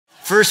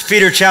1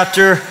 Peter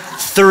chapter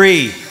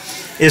 3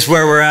 is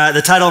where we're at.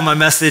 The title of my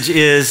message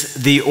is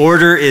The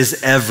Order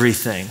is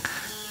Everything.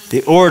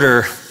 The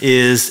order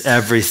is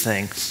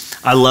everything.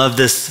 I love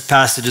this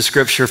passage of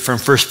scripture from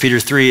 1 Peter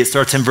 3. It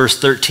starts in verse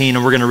 13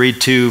 and we're going to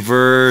read to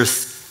verse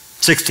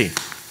 16.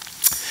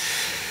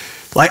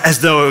 Like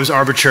as though it was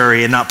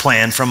arbitrary and not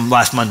planned from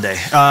last Monday.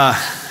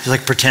 It's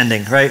like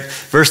pretending, right?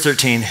 Verse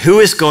 13,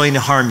 who is going to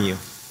harm you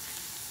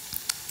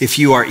if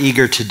you are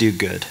eager to do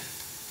good?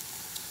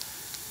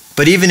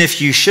 But even if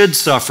you should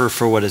suffer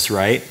for what is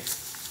right,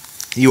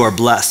 you are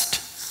blessed.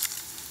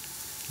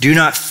 Do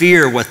not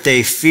fear what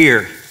they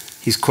fear.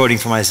 He's quoting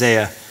from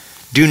Isaiah.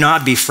 Do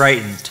not be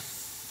frightened.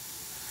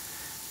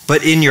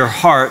 But in your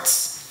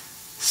hearts,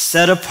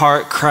 set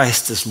apart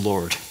Christ as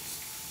Lord.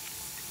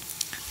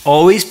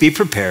 Always be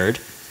prepared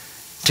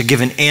to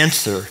give an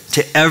answer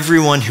to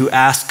everyone who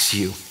asks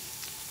you,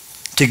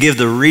 to give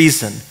the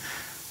reason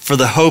for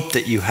the hope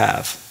that you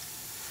have.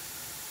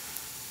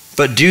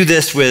 But do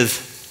this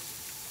with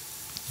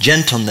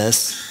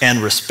gentleness and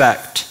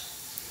respect,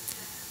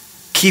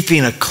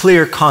 keeping a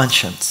clear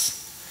conscience,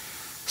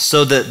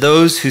 so that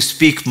those who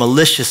speak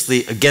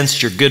maliciously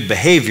against your good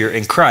behavior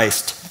in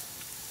Christ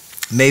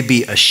may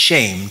be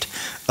ashamed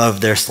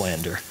of their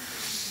slander.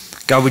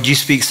 God, would you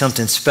speak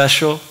something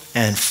special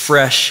and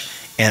fresh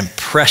and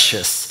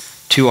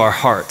precious to our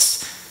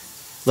hearts?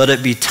 Let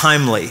it be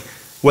timely,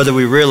 whether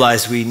we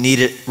realize we need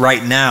it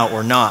right now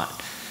or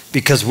not,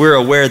 because we're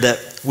aware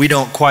that we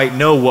don't quite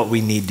know what we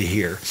need to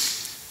hear.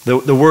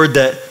 The word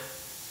that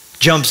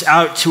jumps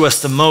out to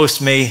us the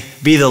most may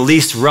be the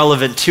least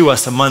relevant to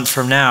us a month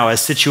from now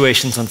as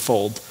situations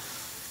unfold.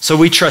 So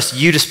we trust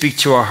you to speak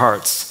to our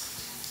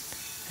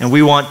hearts. And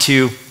we want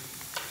to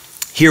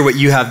hear what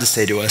you have to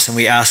say to us. And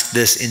we ask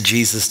this in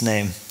Jesus'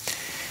 name.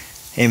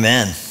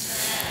 Amen.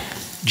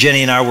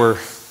 Jenny and I were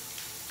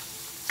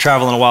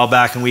traveling a while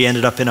back and we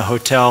ended up in a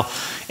hotel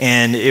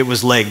and it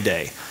was leg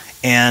day.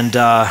 And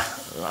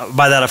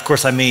by that, of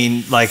course, I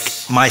mean like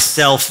my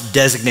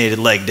self-designated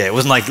leg day. It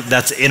wasn't like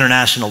that's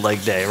international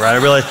leg day, right? I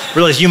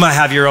realize you might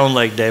have your own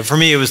leg day. For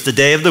me, it was the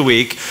day of the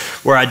week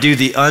where I do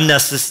the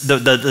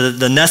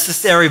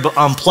necessary but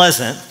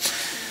unpleasant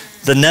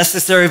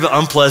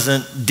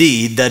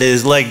deed that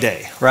is leg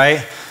day,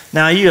 right?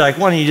 Now you're like,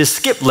 why don't you just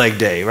skip leg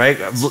day, right?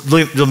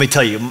 Let me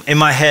tell you, in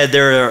my head,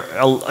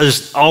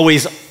 there's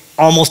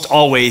almost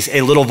always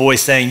a little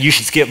voice saying you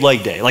should skip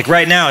leg day. Like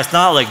right now, it's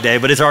not leg day,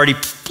 but it's already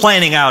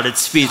planning out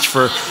its speech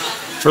for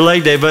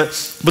leg day. But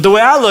the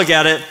way I look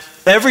at it,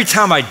 every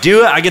time I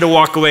do it, I get to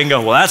walk away and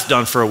go, well, that's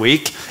done for a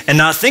week, and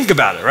not think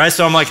about it, right?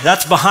 So I'm like,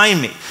 that's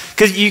behind me.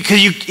 Because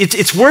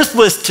it's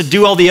worthless to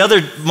do all the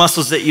other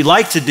muscles that you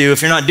like to do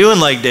if you're not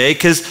doing leg day,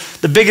 because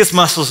the biggest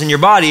muscles in your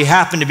body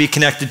happen to be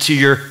connected to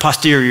your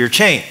posterior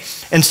chain.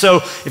 And so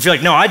if you're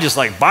like, no, I just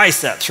like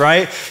biceps,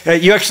 right?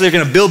 You actually are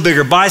going to build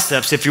bigger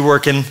biceps if you're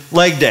working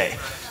leg day,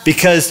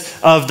 because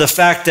of the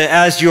fact that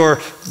as your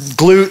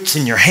glutes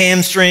and your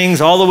hamstrings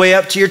all the way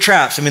up to your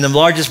traps, I mean, the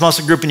largest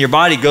muscle group in your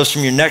body goes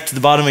from your neck to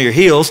the bottom of your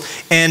heels,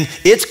 and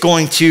it's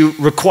going to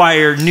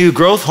require new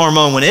growth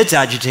hormone when it's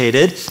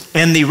agitated,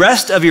 and the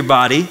rest of your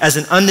body, as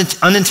an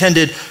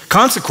unintended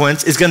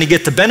consequence, is going to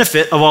get the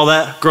benefit of all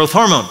that growth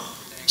hormone.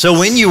 So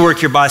when you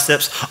work your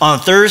biceps on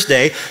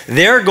Thursday,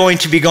 they're going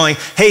to be going,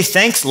 hey,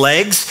 thanks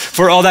legs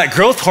for all that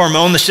growth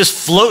hormone that's just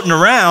floating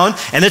around.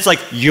 And it's like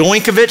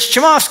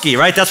Yoinkovich-Chomovsky,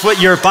 right? That's what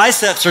your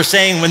biceps are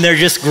saying when they're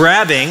just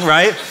grabbing,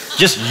 right?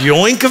 Just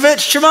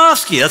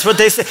Yoinkovich-Chomovsky. That's what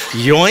they say.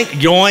 Yoink,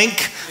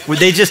 yoink.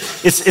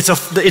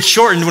 It's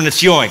shortened when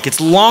it's yoink. It's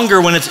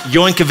longer when it's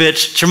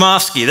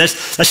Yoinkovich-Chomovsky.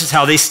 That's just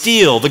how they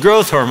steal the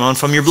growth hormone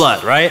from your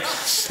blood, right?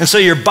 And so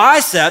your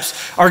biceps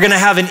are going to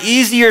have an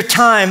easier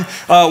time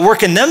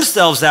working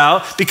themselves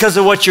out because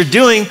of what you're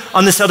doing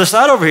on this other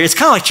side over here. It's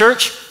kind of like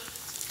church.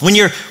 When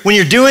you're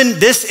doing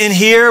this in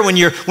here, when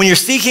you're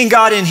seeking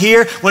God in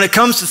here, when it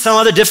comes to some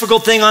other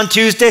difficult thing on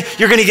Tuesday,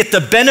 you're going to get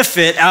the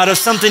benefit out of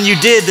something you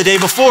did the day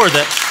before.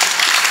 That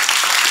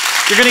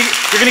you're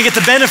going to get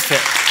the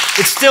benefit.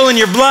 It's still in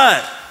your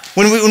blood.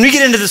 When we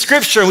get into the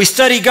scripture and we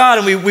study God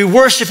and we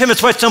worship him,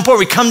 it's why it's so important.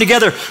 We come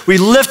together, we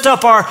lift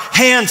up our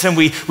hands and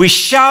we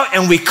shout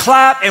and we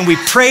clap and we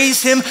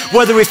praise him,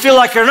 whether we feel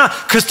like it or not,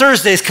 because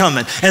Thursday's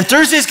coming. And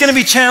Thursday's going to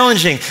be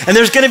challenging. And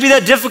there's going to be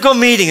that difficult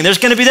meeting. And there's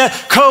going to be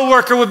that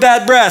coworker with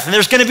bad breath. And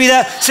there's going to be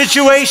that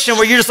situation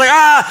where you're just like,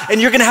 and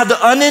you're going to have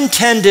the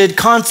unintended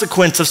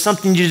consequence of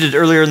something you did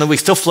earlier in the week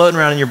still floating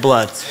around in your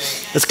blood.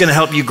 That's going to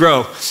help you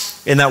grow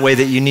in that way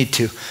that you need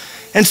to.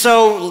 And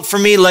so for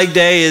me, leg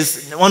day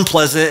is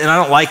unpleasant and I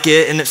don't like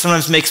it, and it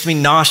sometimes makes me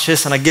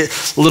nauseous and I get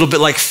a little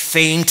bit like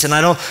faint, and I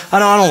don't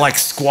like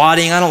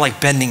squatting, I don't like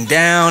bending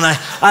down,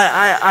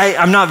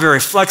 I'm not very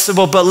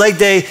flexible, but leg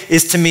day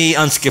is to me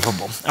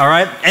unskippable, all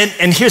right?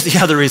 And here's the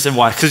other reason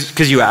why,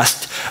 because you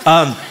asked.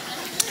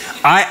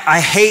 I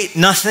hate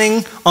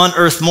nothing on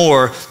earth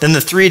more than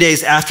the 3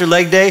 days after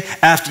leg day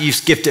after you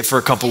skipped it for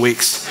a couple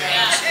weeks.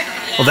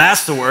 Well,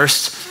 that's the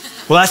worst.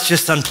 Well, that's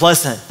just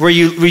unpleasant. Where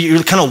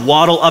you kind of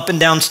waddle up and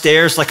down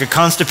stairs like a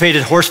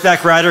constipated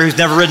horseback rider who's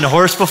never ridden a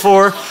horse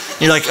before.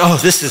 You're like, oh,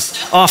 this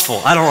is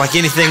awful. I don't like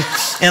anything.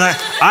 And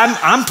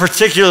I'm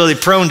particularly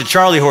prone to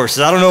Charlie horses.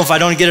 I don't know if I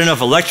don't get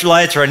enough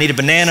electrolytes or I need a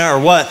banana or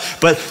what,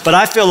 but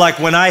I feel like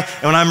when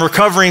I'm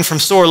recovering from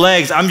sore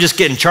legs, I'm just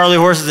getting Charlie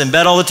horses in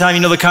bed all the time.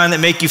 You know, the kind that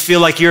make you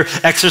feel like you're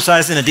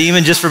exercising a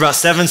demon just for about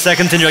 7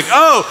 seconds, and you're like,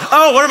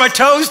 oh, what are my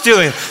toes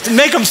doing?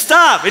 Make them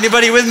stop.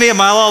 Anybody with me?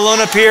 Am I all alone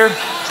up here?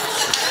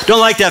 Don't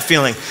like that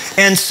feeling.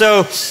 And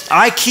so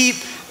I keep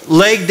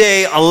leg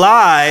day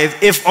alive,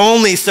 if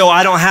only so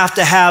I don't have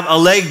to have a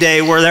leg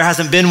day where there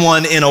hasn't been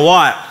one in a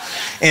while.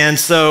 And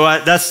so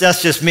that's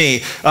just me.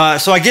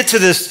 So I get to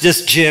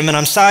this gym and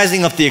I'm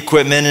sizing up the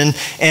equipment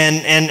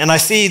and I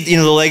see, you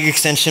know, the leg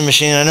extension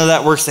machine. I know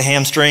that works the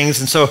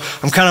hamstrings. And so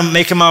I'm kind of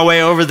making my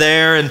way over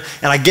there and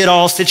I get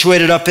all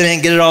situated up in it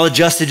and get it all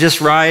adjusted just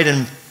right.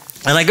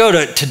 And I go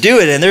to do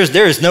it, and there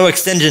is no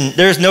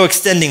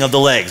extending of the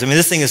legs. I mean,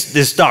 this thing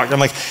is stocked. I'm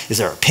like, is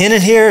there a pin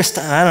in here?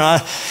 I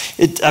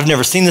don't know. I've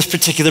never seen this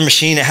particular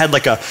machine. It had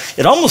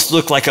it almost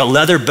looked like a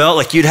leather belt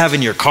like you'd have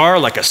in your car,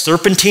 like a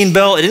serpentine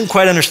belt. I didn't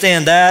quite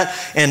understand that.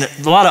 And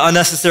a lot of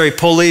unnecessary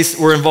pulleys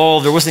were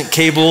involved. There wasn't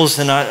cables,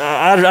 and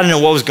I didn't know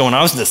what was going on.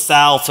 I was in the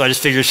South, so I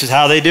just figured it's just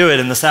how they do it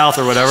in the South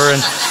or whatever.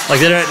 And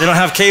like they don't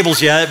have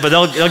cables yet, but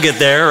they'll get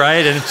there,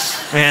 right?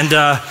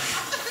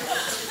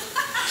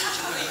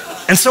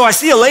 And so I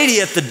see a lady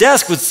at the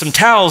desk with some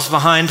towels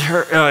behind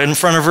her, in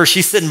front of her.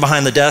 She's sitting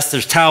behind the desk.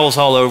 There's towels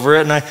all over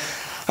it. And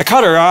I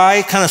caught her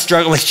eye, kind of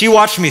struggling. She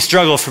watched me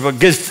struggle for a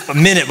good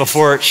minute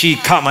before she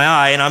caught my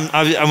eye. And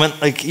I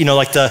went like, you know,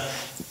 like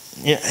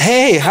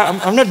hey,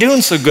 I'm not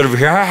doing so good over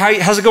here.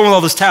 How's it going with all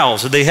those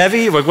towels? Are they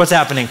heavy? Like, what's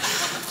happening?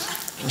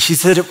 And she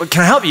said,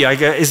 can I help you? I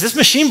go, is this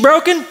machine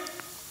broken?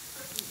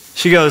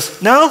 She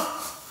goes, no.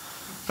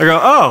 I go,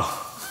 oh.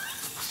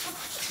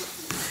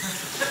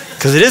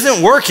 Because it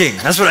isn't working.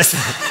 That's what I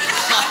said.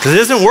 Because it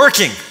isn't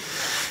working.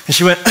 And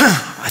she went,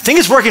 I think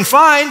it's working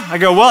fine. I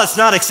go, well, it's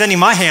not extending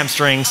my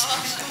hamstrings.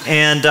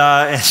 And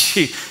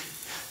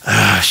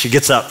she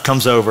gets up,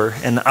 comes over,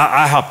 and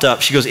I hopped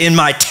up. She goes, in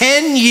my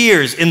 10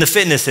 years in the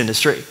fitness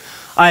industry,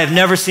 I have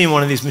never seen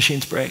one of these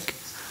machines break.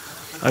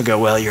 I go,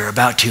 well, you're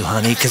about to,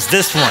 honey, because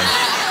this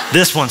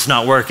one's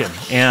not working.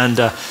 And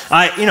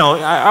I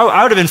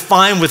would have been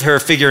fine with her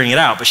figuring it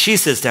out, but she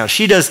sits down.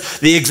 She does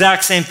the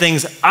exact same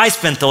things I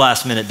spent the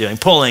last minute doing,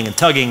 pulling and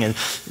tugging, and,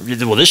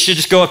 well, this should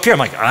just go up here. I'm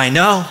like, I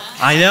know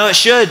it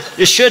should.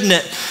 It shouldn't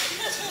it?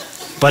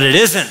 But it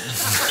isn't.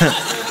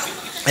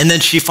 And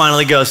then she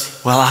finally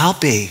goes, well, I'll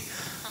be.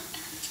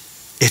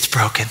 It's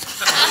broken.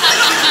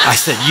 I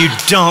said, you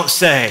don't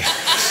say.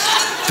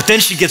 But then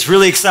she gets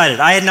really excited.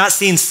 I had not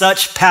seen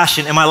such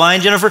passion. Am I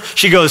lying, Jennifer?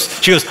 She goes,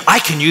 I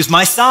can use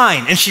my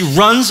sign. And she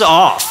runs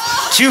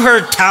off to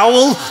her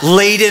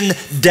towel-laden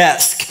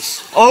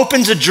desk,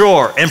 opens a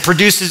drawer, and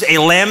produces a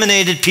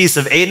laminated piece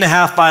of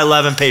 8.5 by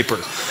 11 paper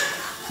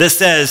that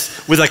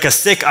says, with like a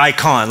sick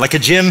icon, like a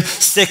gym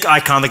sick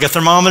icon, like a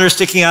thermometer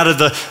sticking out of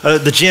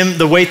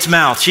the weight's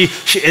mouth.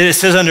 It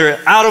says under it,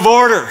 out of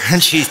order.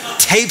 And she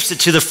tapes it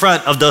to the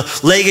front of the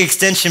leg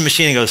extension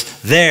machine and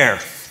goes, there.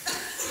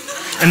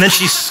 And then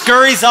she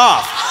scurries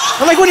off.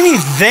 I'm like, what do you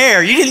mean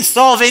there? You didn't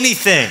solve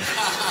anything.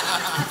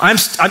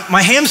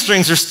 My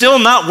hamstrings are still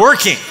not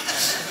working.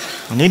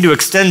 I need to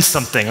extend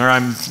something, or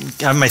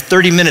my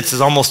 30 minutes is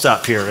almost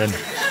up here. And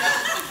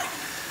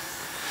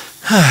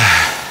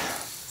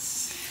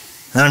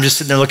then I'm just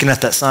sitting there looking at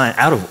that sign,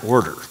 out of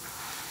order.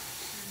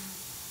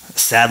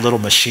 Sad little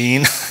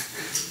machine,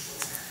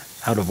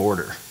 out of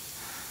order.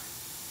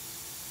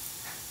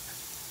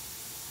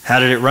 How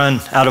did it run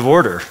out of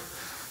order?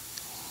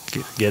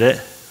 Get it?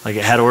 Like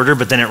it had order,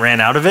 but then it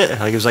ran out of it.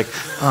 Like it was like,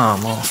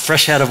 oh, well,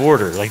 fresh out of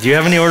order. Like, do you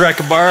have any order I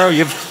could borrow?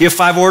 You have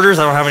 5 orders?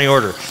 I don't have any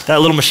order.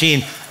 That little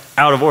machine,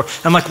 out of order.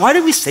 I'm like, why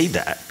did we say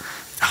that?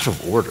 Out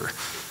of order.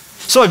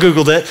 So I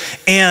Googled it,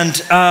 and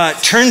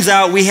turns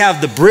out we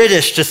have the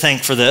British to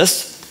thank for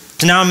this.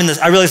 So now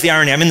I realize the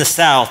irony. I'm in the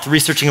South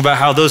researching about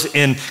how those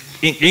in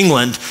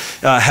England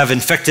have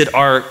infected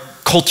our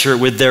culture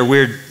with their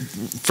weird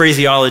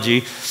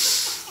phraseology.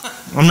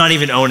 I'm not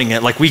even owning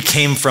it. Like, we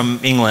came from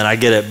England, I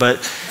get it.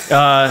 But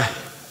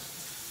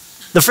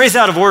the phrase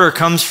out of order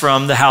comes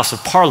from the House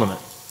of Parliament,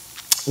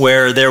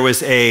 where there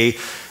was a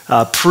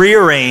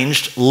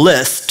prearranged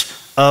list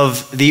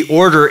of the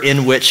order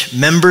in which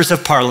members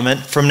of Parliament,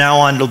 from now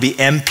on it'll be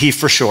MP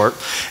for short,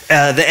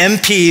 the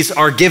MPs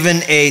are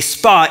given a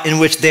spot in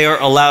which they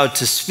are allowed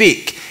to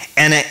speak.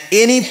 And at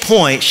any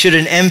point, should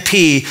an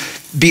MP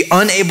be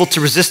unable to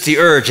resist the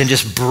urge and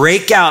just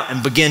break out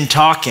and begin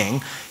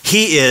talking,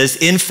 he is,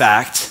 in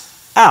fact,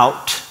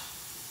 out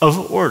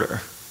of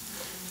order.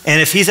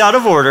 And if he's out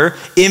of order,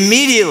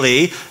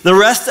 immediately the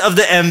rest of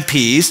the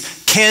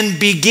MPs can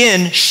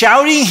begin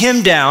shouting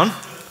him down,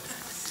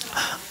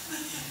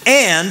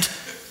 and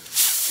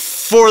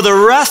for the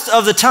rest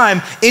of the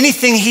time,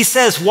 anything he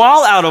says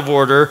while out of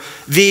order,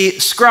 the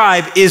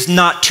scribe is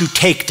not to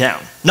take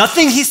down.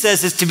 Nothing he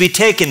says is to be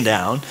taken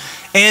down.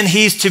 and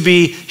he's to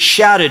be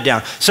shouted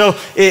down. So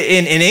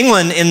in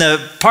England, in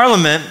the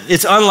parliament,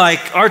 it's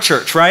unlike our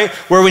church, right?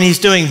 Where when he's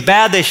doing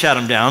bad, they shout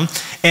him down.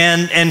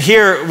 And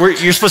here,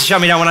 you're supposed to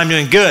shout me down when I'm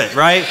doing good,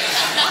 right?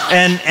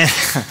 And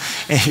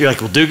you're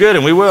like, we'll do good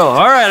and we will.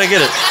 All right, I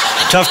get it.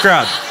 Tough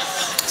crowd.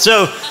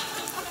 So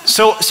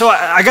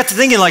I got to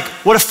thinking, like,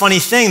 what a funny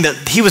thing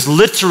that he was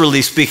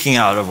literally speaking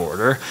out of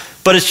order,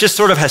 but it just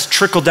sort of has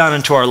trickled down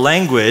into our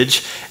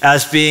language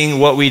as being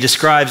what we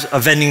describe a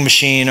vending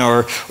machine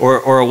or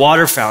a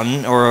water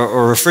fountain or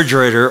a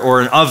refrigerator or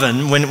an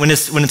oven when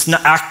it's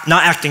not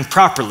acting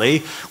properly,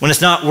 when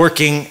it's not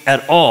working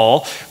at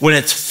all, when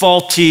it's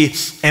faulty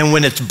and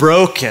when it's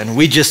broken.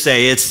 We just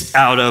say it's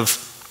out of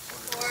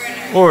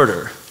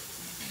order.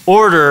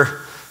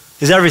 Order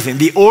is everything.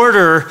 The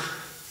order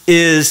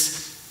is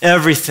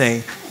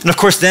everything. And of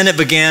course, then it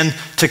began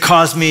to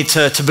cause me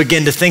to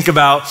begin to think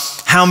about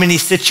how many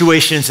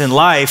situations in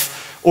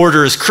life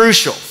order is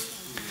crucial.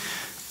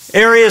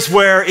 Areas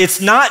where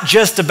it's not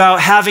just about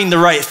having the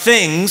right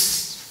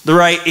things, the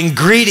right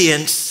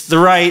ingredients, the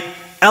right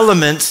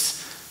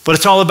elements, but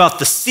it's all about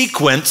the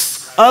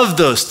sequence of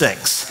those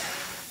things.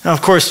 Now,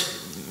 of course,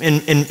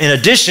 in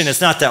addition,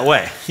 it's not that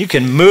way. You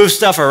can move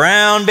stuff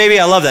around, baby.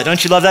 I love that.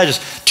 Don't you love that?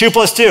 Just 2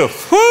 plus 2.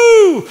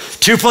 Woo!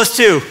 2 plus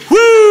 2.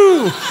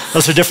 Woo!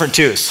 Those are different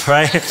twos,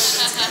 right?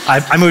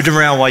 I moved them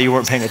around while you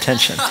weren't paying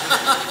attention.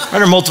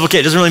 Right, or multiplication,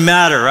 it doesn't really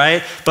matter,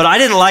 right? But I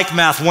didn't like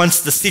math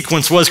once the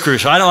sequence was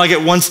crucial. I don't like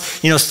it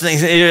once, I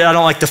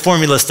don't like the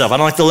formula stuff. I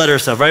don't like the letter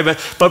stuff, right?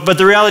 But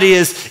the reality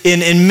is,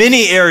 in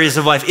many areas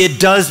of life, it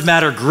does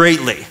matter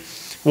greatly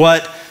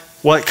what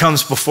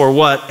comes before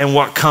what and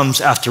what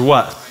comes after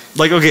what.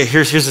 Like, okay,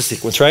 here's the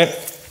sequence, right?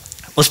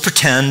 Let's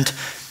pretend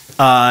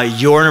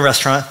you're in a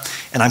restaurant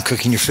and I'm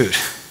cooking your food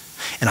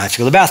and I have to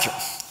go to the bathroom.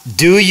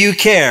 Do you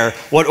care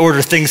what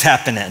order things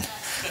happen in?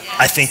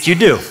 I think you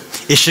do.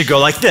 It should go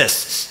like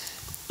this.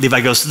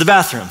 Levi goes to the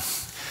bathroom.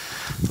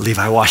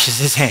 Levi washes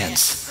his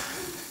hands.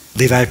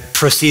 Levi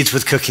proceeds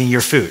with cooking your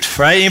food,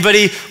 right?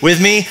 Anybody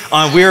with me?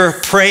 We're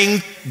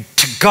praying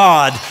to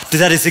God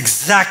that is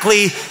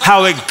exactly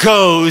how it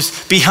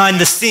goes behind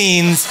the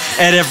scenes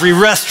at every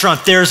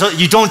restaurant.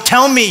 You don't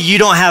tell me you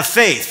don't have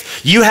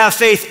faith. You have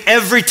faith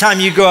every time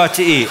you go out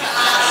to eat.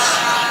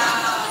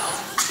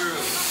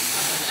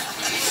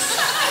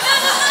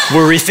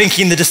 We're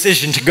rethinking the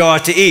decision to go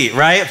out to eat,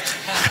 right?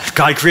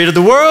 God created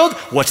the world.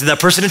 What did that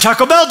person in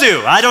Taco Bell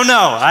do? I don't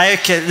know. I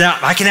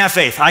can have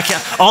faith.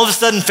 All of a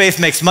sudden,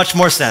 faith makes much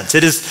more sense.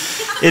 It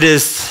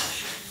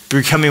is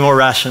becoming more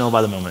rational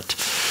by the moment.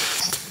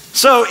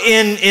 So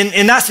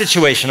in that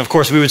situation, of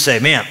course, we would say,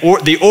 man,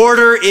 the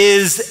order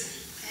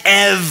is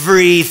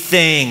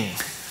everything.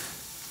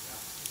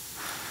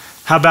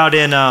 How about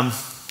in a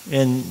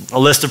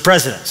list of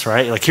presidents,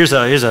 right? Like here's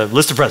a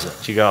list of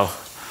presidents. You go,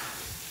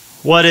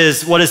 what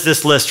is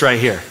this list right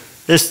here?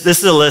 This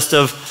is a list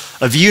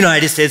of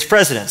United States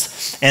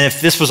presidents. And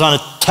if this was on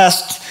a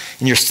test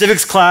in your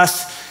civics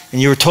class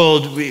and you were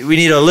told we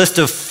need a list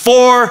of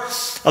 4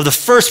 of the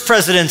first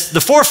presidents, the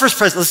 4 first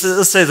presidents,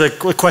 let's say the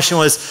question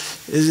was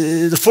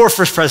the 4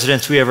 first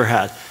presidents we ever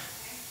had,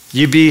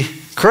 you'd be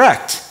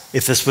correct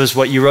if this was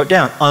what you wrote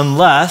down,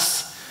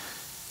 unless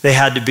they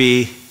had to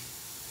be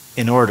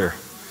in order,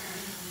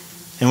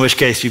 in which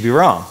case you'd be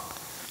wrong,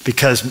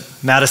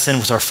 because Madison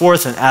was our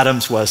 4th and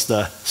Adams was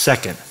the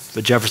 2nd.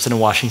 But Jefferson and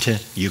Washington,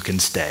 you can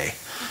stay.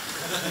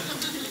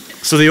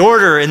 So the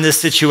order in this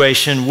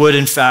situation would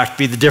in fact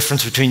be the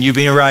difference between you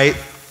being right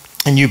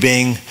and you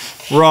being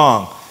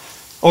wrong.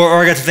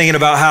 Or I got to thinking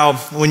about how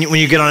when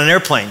you get on an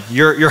airplane,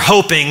 you're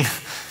hoping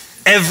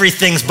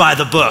everything's by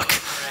the book.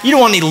 You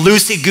don't want any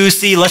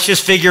loosey-goosey, let's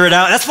just figure it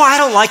out. That's why I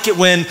don't like it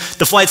when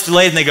the flight's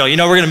delayed and they go, we're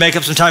going to make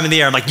up some time in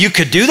the air. I'm like, you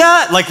could do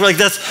that? Like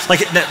that's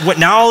like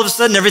now all of a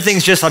sudden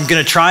everything's just, I'm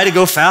going to try to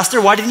go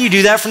faster. Why didn't you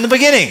do that from the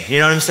beginning? You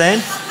know what I'm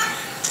saying?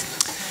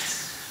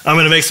 I'm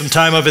going to make some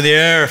time up in the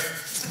air.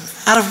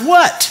 Out of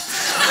what?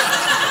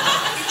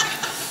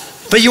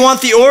 But you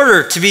want the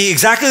order to be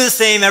exactly the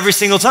same every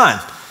single time.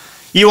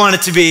 You want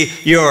it to be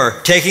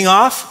you're taking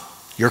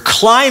off, you're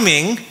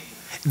climbing,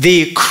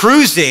 the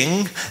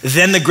cruising,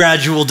 then the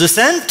gradual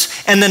descent,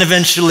 and then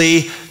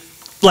eventually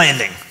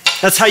landing.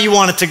 That's how you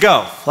want it to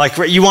go. Like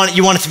you want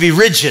it to be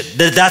rigid.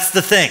 That's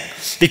the thing.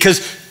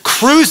 Because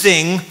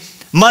cruising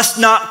must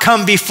not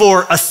come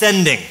before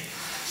ascending.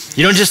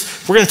 You don't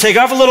just, we're going to take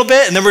off a little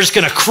bit and then we're just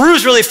going to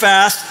cruise really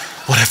fast.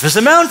 What if it's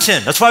a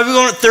mountain? That's why we're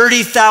going at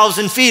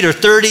 30,000 feet or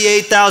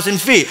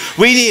 38,000 feet.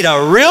 We need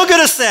a real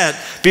good ascent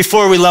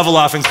before we level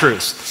off and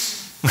cruise.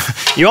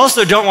 You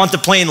also don't want the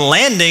plane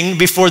landing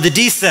before the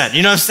descent.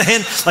 You know what I'm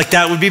saying? Like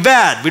that would be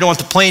bad. We don't want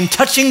the plane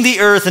touching the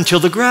earth until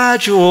the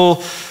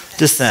gradual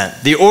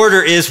descent. The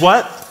order is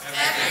what?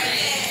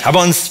 Everything. How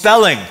about in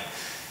spelling?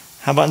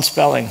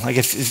 Like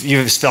if you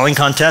have a spelling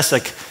contest,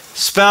 like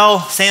spell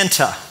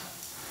Santa.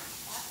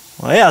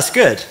 Well, yeah, that's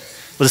good.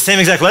 But the same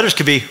exact letters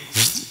could be.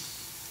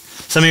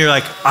 Some of you are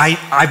like,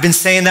 I've been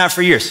saying that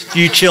for years.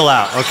 You chill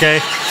out, okay?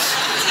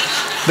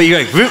 But you're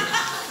like, voot,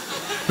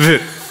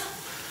 voot.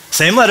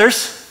 Same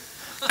letters,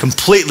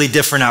 completely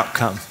different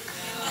outcome.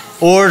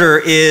 Order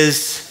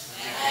is,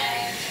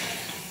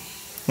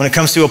 when it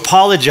comes to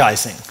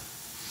apologizing.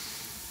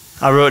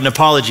 I wrote an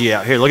apology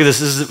out here. Look at this.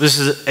 This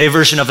is a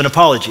version of an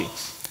apology.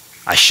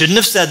 I shouldn't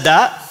have said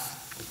that.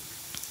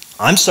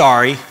 I'm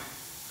sorry,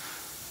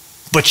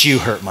 but you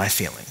hurt my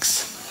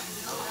feelings.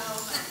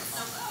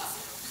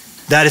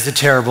 That is a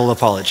terrible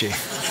apology.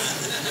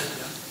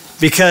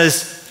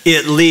 Because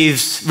it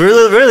leaves,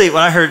 really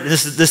what I heard,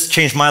 this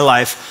changed my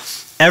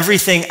life,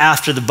 everything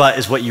after the but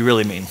is what you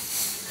really mean.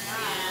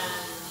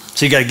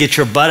 So you got to get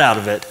your butt out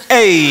of it.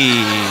 Hey!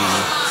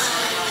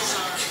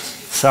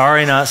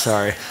 Sorry, not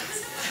sorry.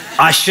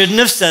 I shouldn't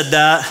have said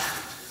that.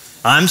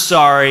 I'm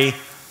sorry,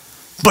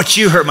 but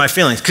you hurt my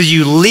feelings. Because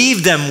you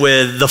leave them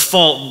with the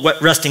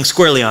fault resting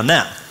squarely on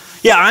them.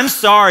 Yeah, I'm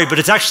sorry, but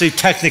it's actually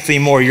technically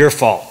more your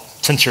fault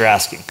since you're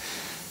asking.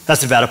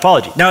 That's a bad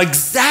apology. Now,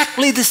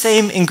 exactly the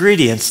same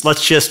ingredients.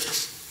 Let's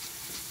just,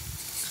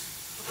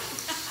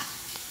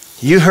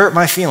 you hurt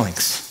my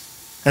feelings.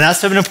 And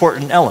that's an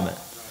important element.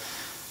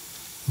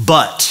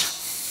 But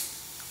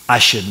I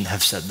shouldn't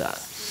have said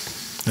that.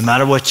 No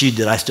matter what you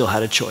did, I still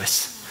had a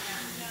choice.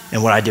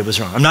 And what I did was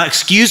wrong. I'm not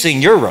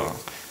excusing your wrong.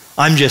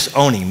 I'm just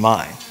owning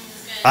mine.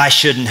 I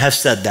shouldn't have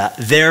said that.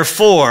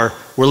 Therefore,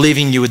 we're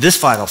leaving you with this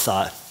final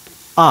thought.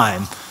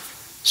 I'm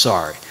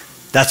sorry.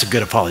 That's a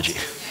good apology.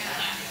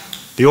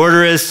 The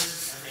order is?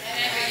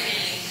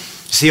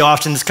 See how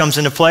often this comes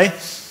into play?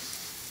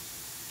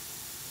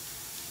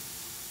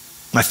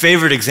 My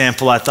favorite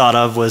example I thought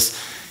of was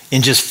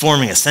in just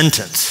forming a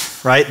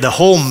sentence, right? The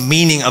whole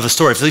meaning of a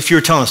story. If you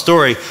were telling a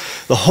story,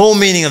 the whole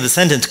meaning of the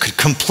sentence could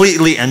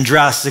completely and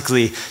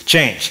drastically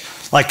change.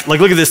 Like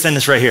look at this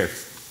sentence right here.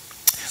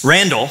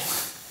 Randall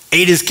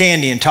ate his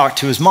candy and talked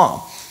to his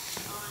mom.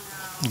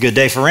 Good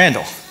day for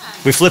Randall.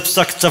 We flip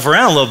stuff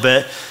around a little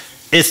bit.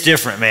 It's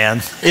different,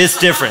 man. It's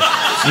different.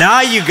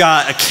 Now you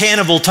got a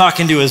cannibal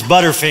talking to his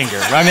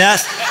Butterfinger. I mean,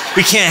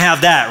 we can't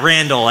have that.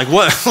 Randall, like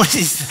what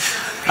is,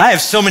 I have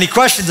so many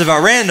questions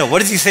about Randall.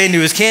 What is he saying to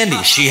his candy?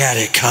 She had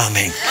it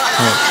coming.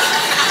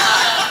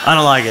 I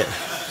don't like it.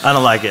 I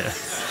don't like it.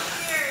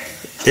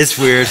 It's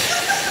weird.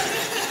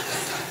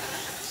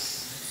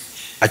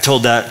 I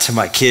told that to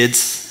my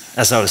kids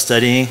as I was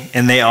studying,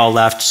 and they all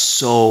laughed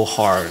so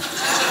hard.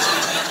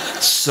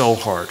 So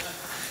hard.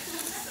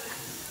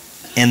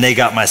 And they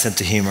got my sense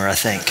of humor, I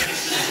think.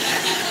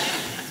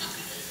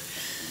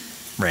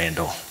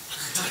 Randall.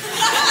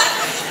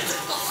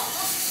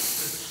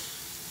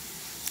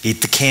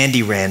 Eat the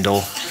candy,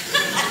 Randall.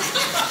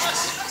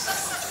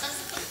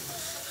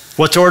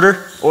 What's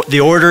order? The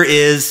order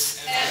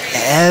is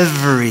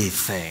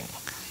everything.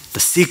 The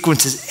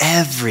sequence is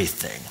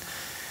everything.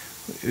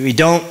 We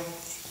don't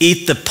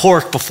eat the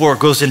pork before it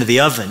goes into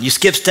the oven. You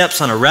skip steps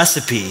on a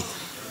recipe.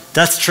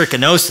 That's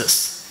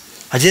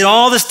trichinosis. I did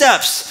all the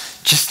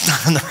steps, just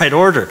not in the right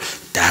order.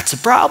 That's a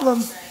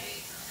problem.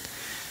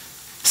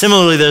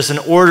 Similarly, there's an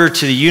order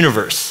to the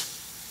universe.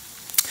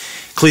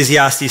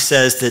 Ecclesiastes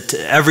says that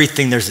to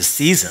everything there's a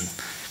season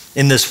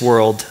in this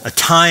world, a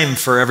time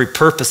for every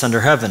purpose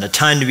under heaven, a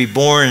time to be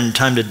born and a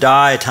time to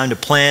die, a time to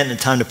plant and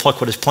a time to pluck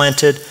what is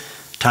planted,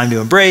 a time to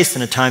embrace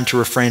and a time to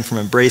refrain from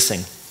embracing.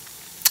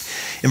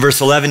 In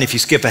verse 11, if you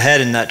skip ahead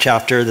in that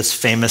chapter that's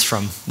famous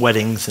from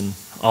weddings and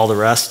all the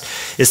rest,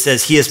 it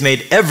says, he has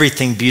made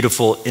everything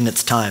beautiful in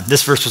its time.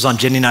 This verse was on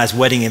Jenny and I's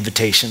wedding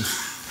invitation.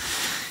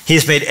 He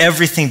has made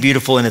everything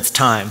beautiful in its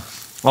time.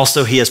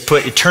 Also, he has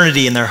put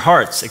eternity in their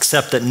hearts,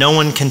 except that no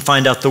one can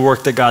find out the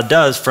work that God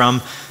does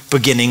from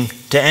beginning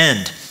to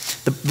end.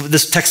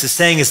 This text is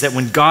saying is that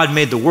when God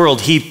made the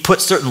world, he put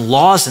certain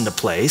laws into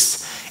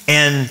place,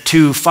 and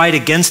to fight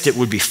against it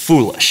would be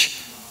foolish.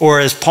 Or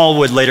as Paul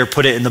would later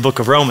put it in the book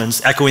of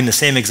Romans, echoing the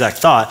same exact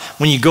thought,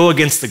 when you go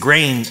against the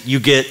grain, you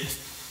get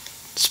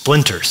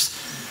splinters.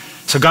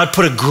 So God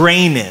put a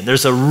grain in,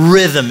 there's a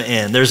rhythm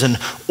in, there's an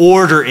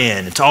order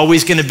in. It's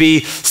always gonna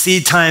be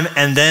seed time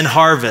and then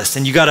harvest.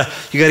 And you gotta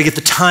get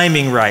the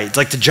timing right. It's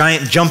like the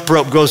giant jump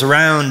rope goes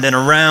around and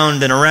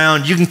around and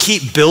around. You can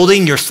keep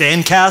building your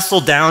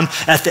sandcastle down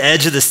at the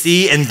edge of the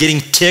sea and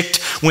getting ticked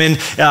when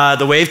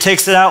the wave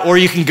takes it out, or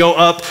you can go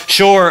up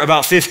shore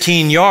about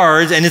 15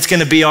 yards and it's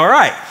gonna be all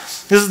right.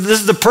 This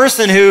is the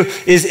person who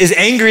is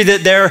angry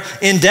that they're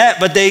in debt,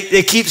 but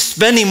they keep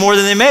spending more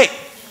than they make.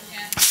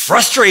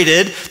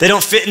 Frustrated, they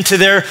don't fit into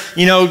their,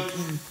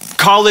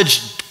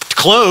 college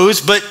clothes,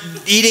 but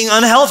eating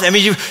unhealthy. I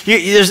mean,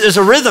 there's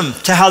a rhythm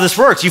to how this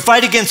works. You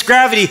fight against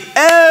gravity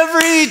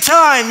every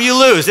time you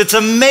lose. It's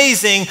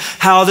amazing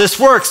how this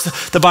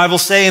works. The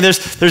Bible's saying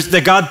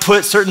that God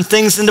put certain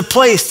things into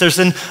place. There's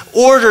an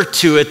order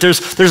to it.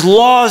 There's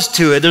laws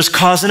to it. There's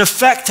cause and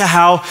effect to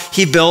how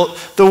he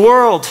built the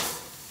world.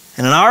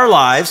 And in our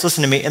lives,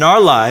 listen to me, in our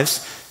lives,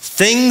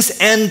 things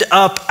end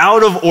up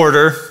out of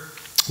order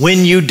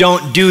when you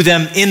don't do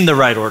them in the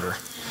right order.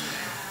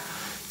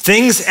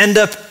 Things end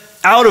up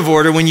out of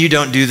order when you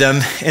don't do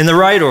them in the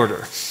right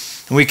order.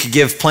 And we could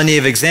give plenty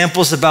of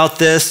examples about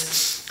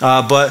this,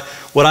 but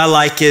what I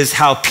like is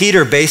how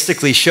Peter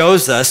basically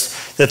shows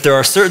us that there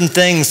are certain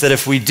things that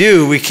if we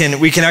do, we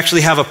can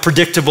actually have a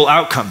predictable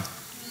outcome.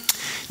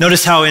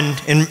 Notice how in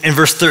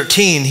verse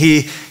 13,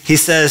 he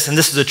says, and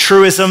this is a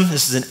truism,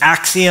 this is an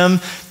axiom.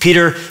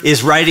 Peter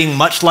is writing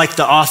much like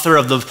the author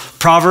of the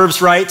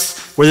Proverbs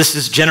writes, where this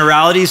is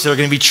generalities that are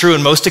going to be true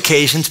in most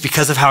occasions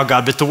because of how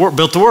God built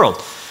the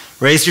world.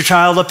 Raise your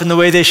child up in the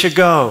way they should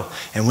go,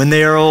 and when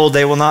they are old,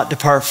 they will not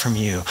depart from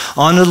you.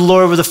 Honor the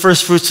Lord with the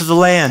first fruits of the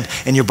land,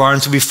 and your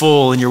barns will be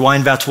full, and your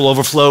wine vats will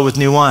overflow with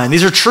new wine.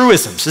 These are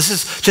truisms. This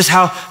is just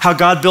how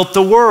God built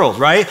the world,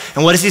 right?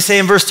 And what does he say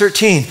in verse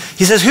 13?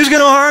 He says, who's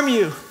going to harm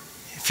you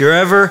if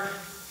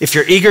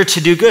you're eager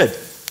to do good?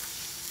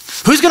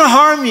 Who's going to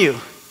harm you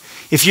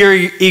if you're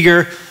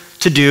eager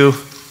to do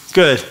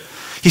good?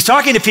 He's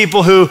talking to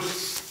people who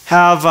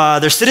have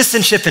their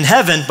citizenship in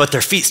heaven, but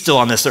their feet still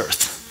on this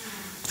earth.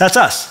 That's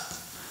us.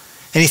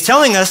 And he's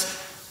telling us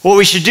what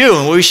we should do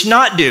and what we should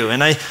not do.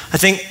 And I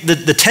think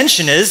the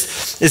tension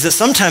is that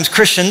sometimes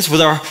Christians with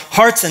our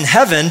hearts in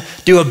heaven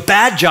do a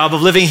bad job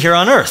of living here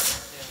on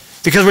earth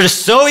because we're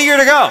just so eager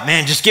to go.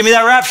 Man, just give me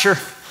that rapture.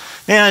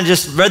 Man, I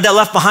just read that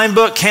Left Behind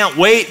book. Can't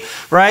wait,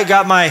 right?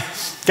 Got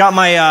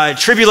my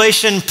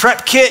tribulation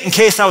prep kit in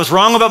case I was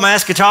wrong about my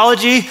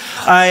eschatology.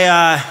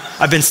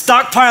 I've been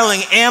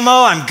stockpiling ammo.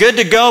 I'm good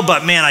to go,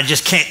 but man, I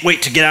just can't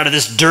wait to get out of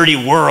this dirty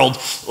world.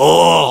 Oh,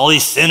 all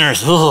these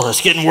sinners. Oh,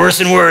 it's getting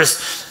worse and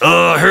worse.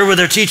 Oh, I heard what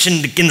they're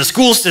teaching in the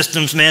school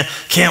systems, man.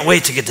 Can't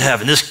wait to get to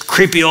heaven. This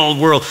creepy old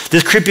world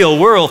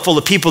full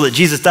of people that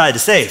Jesus died to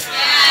save.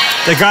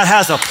 That God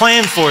has a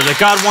plan for, that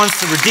God wants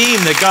to redeem,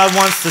 that God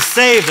wants to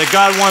save, that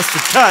God wants to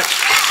touch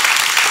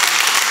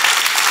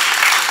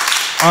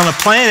on a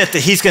planet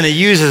that he's going to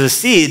use as a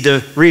seed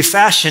to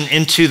refashion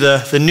into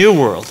the new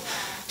world.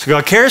 So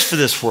God cares for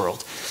this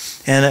world.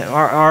 And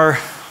our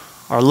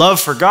love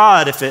for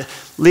God, if it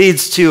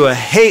leads to a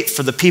hate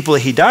for the people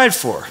that he died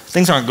for,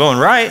 things aren't going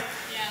right.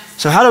 Yeah.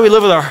 So how do we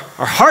live with our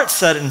hearts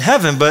set in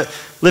heaven, but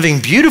living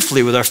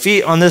beautifully with our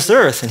feet on this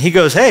earth? And he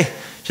goes, hey,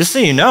 just so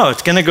you know,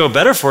 it's going to go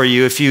better for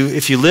you if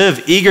you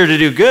live eager to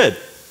do good.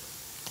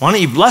 Why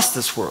don't you bless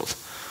this world?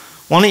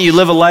 Why don't you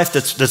live a life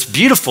that's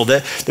beautiful,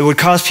 that would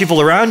cause people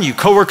around you,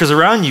 coworkers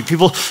around you,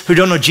 people who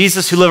don't know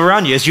Jesus who live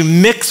around you. As you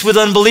mix with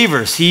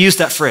unbelievers, he used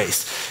that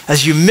phrase.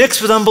 As you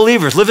mix with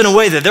unbelievers, live in a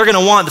way that they're going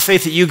to want the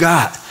faith that you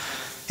got.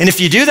 And if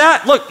you do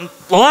that, look,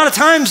 a lot of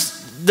times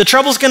the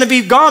trouble's going to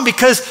be gone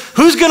because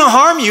who's going to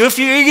harm you if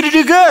you're eager to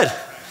do good?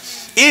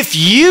 If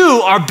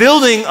you are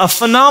building a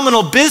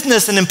phenomenal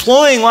business and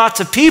employing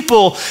lots of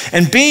people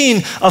and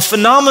being a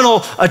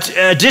phenomenal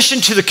addition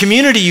to the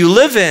community you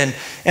live in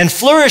and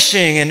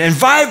flourishing and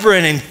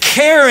vibrant and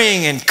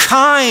caring and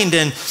kind,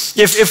 and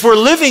if we're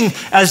living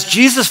as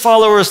Jesus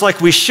followers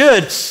like we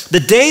should, the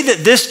day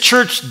that this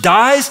church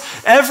dies,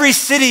 every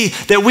city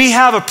that we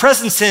have a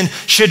presence in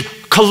should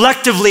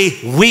collectively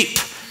weep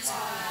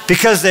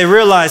because they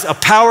realize a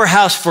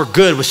powerhouse for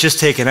good was just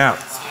taken out.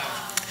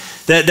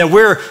 That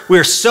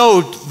we're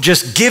so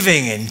just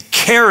giving and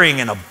caring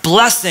and a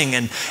blessing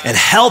and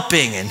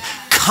helping and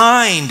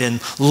kind and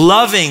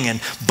loving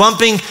and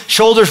bumping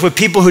shoulders with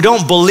people who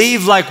don't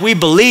believe like we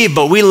believe,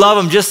 but we love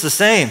them just the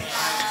same.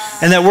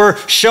 And that we're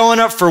showing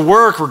up for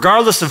work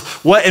regardless of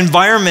what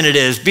environment it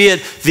is, be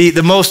it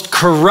the most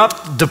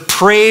corrupt,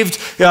 depraved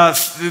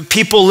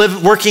people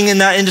working in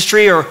that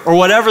industry or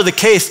whatever the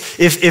case.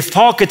 If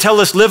Paul could tell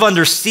us live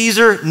under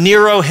Caesar,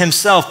 Nero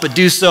himself, but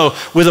do so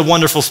with a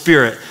wonderful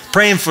spirit,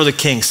 praying for the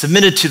king,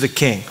 submitted to the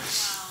king.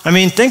 I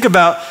mean, think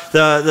about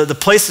the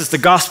places the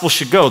gospel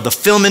should go. The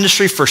film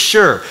industry for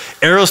sure.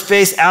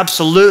 Aerospace,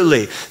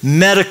 absolutely.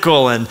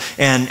 Medical and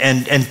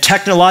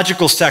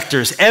technological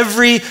sectors.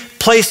 Every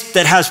place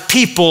that has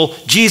people,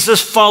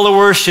 Jesus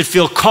followers should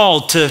feel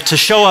called to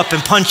show up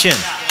and punch in.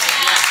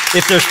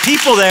 If there's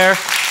people there,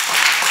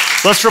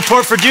 let's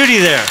report for duty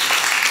there.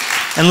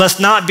 And let's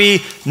not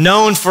be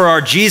known for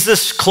our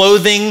Jesus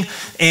clothing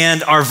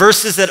and our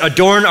verses that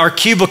adorn our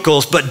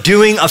cubicles, but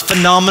doing a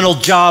phenomenal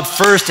job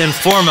first and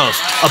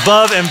foremost,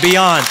 above and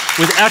beyond,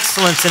 with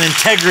excellence and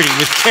integrity,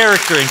 with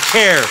character and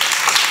care,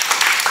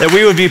 that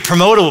we would be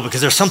promotable because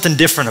there's something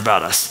different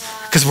about us,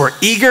 because we're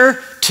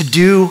eager to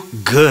do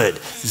good,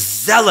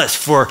 zealous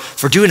for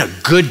doing a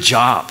good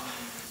job,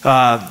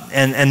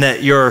 and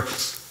that your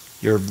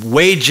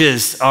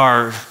wages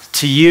are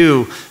to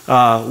you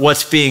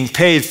what's being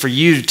paid for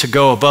you to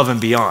go above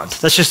and beyond.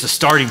 That's just a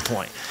starting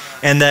point.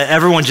 And that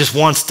everyone just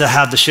wants to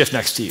have the shift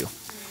next to you.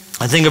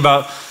 I think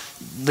about,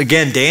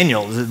 again,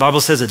 Daniel. The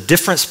Bible says a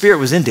different spirit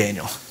was in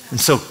Daniel.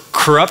 And so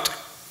corrupt,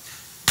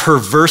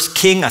 perverse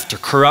king after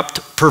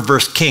corrupt,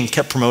 perverse king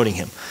kept promoting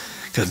him.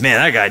 Because man,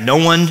 that guy,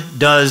 no one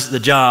does the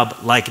job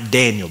like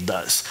Daniel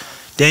does.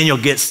 Daniel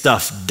gets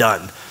stuff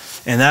done.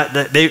 And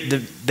they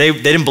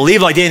didn't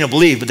believe like Daniel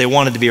believed, but they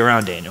wanted to be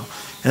around Daniel.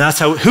 And that's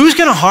how, who's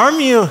going to harm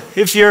you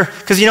if you're,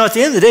 because at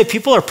the end of the day,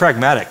 people are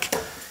pragmatic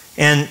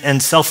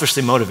and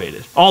selfishly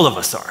motivated. All of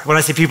us are. When I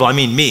say people, I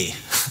mean me.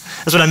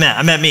 That's what I meant.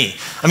 I meant me.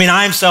 I mean,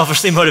 I'm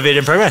selfishly motivated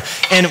and pragmatic.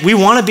 And we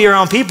want to be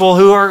around people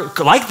who are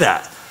like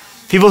that.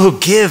 People who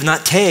give,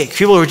 not take.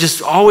 People who are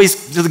just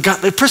always,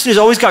 the person who's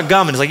always got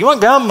gum and is like, you want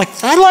gum? I'm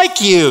like, I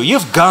like you. You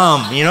have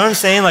gum. You know what I'm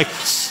saying? Like,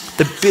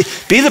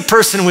 be the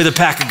person with a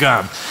pack of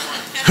gum.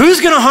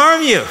 Who's going to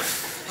harm you?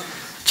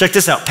 Check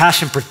this out.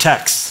 Passion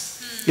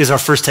protects is our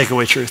first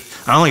takeaway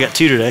truth. I only got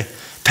 2 today.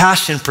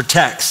 Passion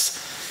protects.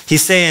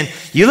 He's saying,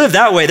 you live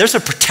that way, there's a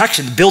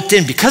protection built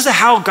in. Because of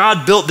how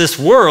God built this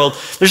world,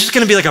 there's just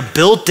gonna be like a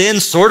built-in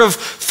sort of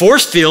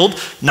force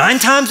field, 9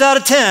 times out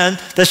of 10,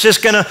 that's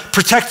just gonna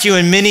protect you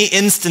in many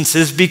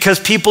instances because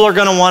people are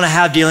gonna wanna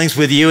have dealings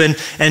with you.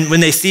 And when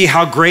they see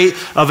how great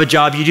of a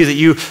job you do, that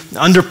you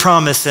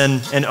under-promise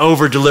and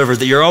over-deliver,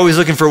 that you're always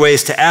looking for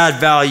ways to add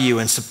value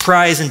and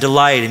surprise and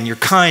delight, and you're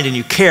kind and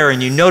you care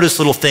and you notice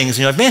little things.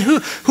 And you're like,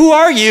 man, who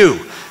are you?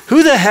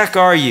 Who the heck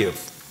are you?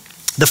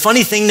 The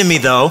funny thing to me,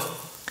 though,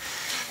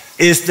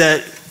 is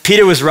that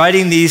Peter was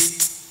writing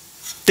these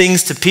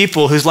things to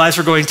people whose lives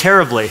were going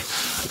terribly.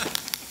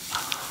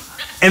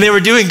 And they were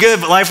doing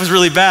good, but life was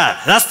really bad.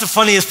 That's the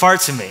funniest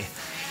part to me.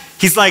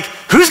 He's like,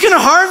 who's going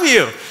to harm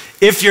you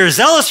if you're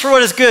zealous for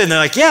what is good? And they're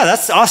like, yeah,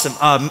 that's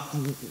awesome.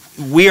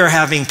 We are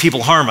having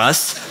people harm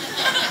us.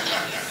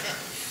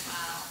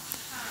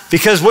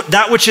 Because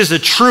that which is a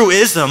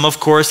truism, of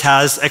course,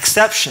 has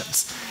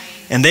exceptions.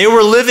 And they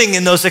were living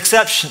in those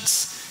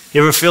exceptions.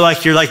 You ever feel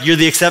like you're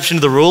the exception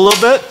to the rule a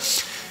little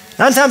bit?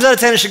 9 times out of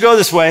 10, it should go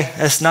this way.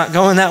 It's not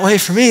going that way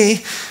for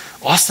me.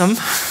 Awesome.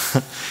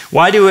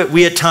 Why do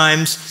we at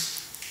times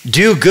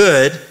do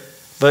good,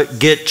 but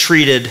get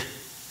treated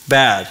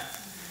bad?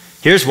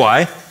 Here's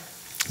why.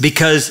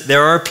 Because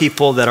there are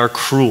people that are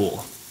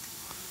cruel.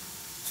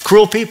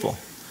 Cruel people.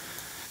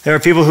 There are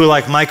people who,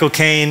 like Michael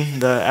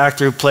Caine, the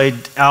actor who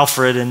played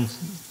Alfred in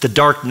The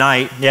Dark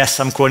Knight. Yes,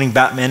 I'm quoting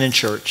Batman in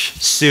church.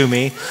 Sue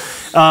me.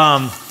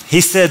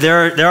 He said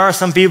there are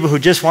some people who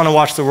just want to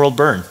watch the world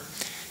burn.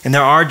 And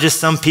there are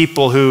just some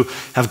people who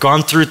have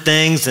gone through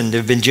things and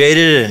they've been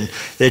jaded and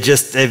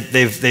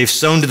they've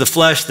sown to the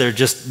flesh.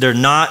 They're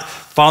not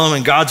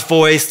following God's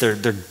voice. They're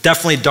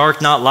definitely dark,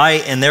 not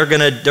light, and they're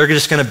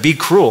just gonna be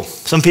cruel.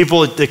 Some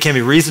people they can't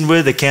be reasoned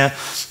with.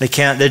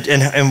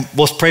 And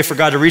we'll pray for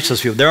God to reach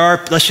those people.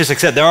 Let's just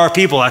accept there are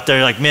people out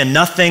there like, man,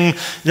 nothing's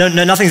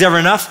ever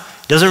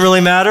enough. Doesn't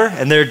really matter,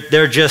 and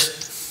they're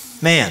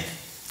just, man,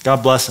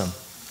 God bless them.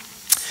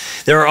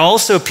 There are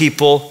also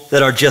people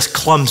that are just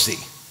clumsy.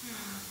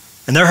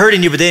 And they're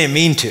hurting you, but they didn't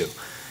mean to. And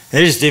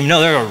they just didn't even know.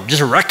 They're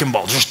just a wrecking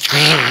ball.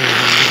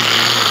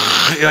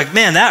 You're like,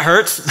 man, that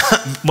hurts.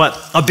 What?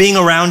 Of being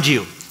around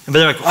you. But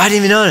they're like, well, I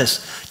didn't even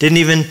notice. Didn't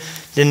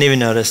even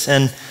notice.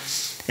 And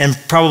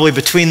probably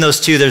between those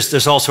two,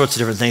 there's all sorts of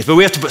different things. But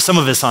we have to put some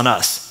of this on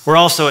us. We're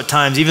also at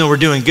times, even though we're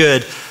doing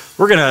good,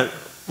 we're gonna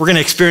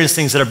experience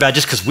things that are bad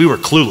just because we were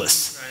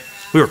clueless.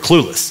 Right. We were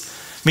clueless.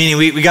 Meaning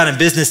we got in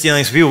business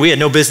dealings with people we had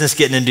no business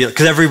getting in deals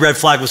because every red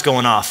flag was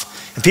going off.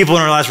 And people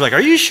in our lives were like,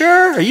 are you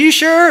sure? Are you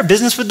sure?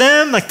 Business with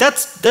them? Like that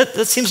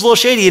seems a little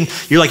shady. And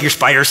you're like, your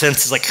spider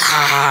sense is like,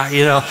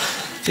 you know.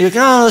 You're like,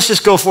 oh, let's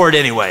just go for it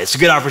anyway. It's a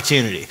good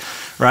opportunity,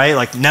 right?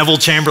 Like Neville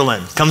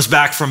Chamberlain comes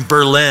back from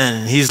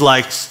Berlin. He's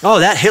like, oh,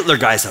 that Hitler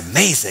guy's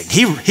amazing.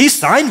 He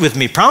signed with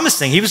me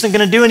promising he wasn't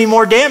going to do any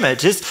more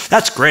damage.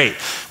 That's great,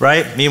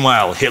 right?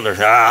 Meanwhile, Hitler,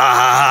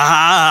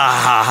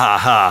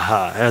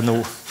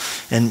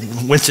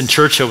 and Winston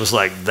Churchill was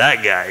like,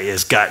 that guy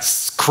has got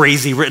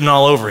crazy written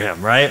all over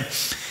him, right?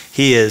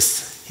 He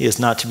is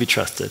not to be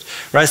trusted,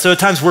 right? So at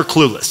times we're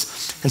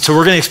clueless. And so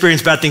we're going to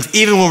experience bad things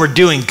even when we're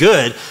doing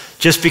good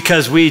just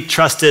because we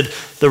trusted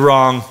the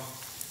wrong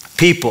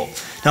people.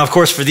 Now, of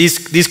course, for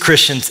these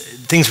Christians,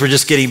 things were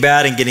just getting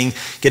bad and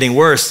getting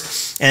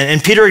worse.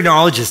 And Peter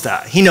acknowledges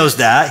that. He knows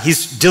that.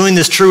 He's doing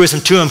this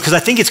truism to him because I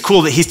think it's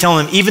cool that he's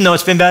telling them, even though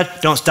it's been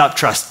bad, don't stop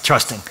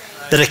trusting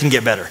that it can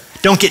get better.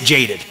 Don't get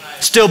jaded.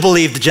 Still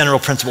believe the general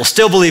principle.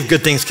 Still believe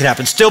good things can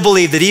happen. Still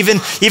believe that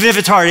even if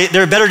it's hard, there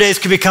are better days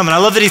could be coming. I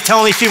love that he's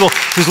telling these people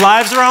whose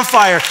lives are on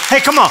fire,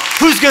 hey, come on,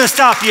 who's going to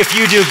stop you if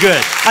you do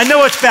good? I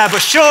know it's bad,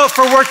 but show up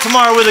for work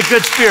tomorrow with a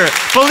good spirit.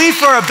 Believe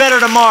for a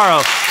better tomorrow.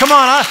 Come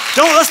on,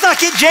 let's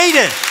not get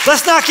jaded.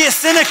 Let's not get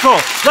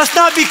cynical. Let's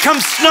not become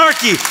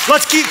snarky.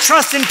 Let's keep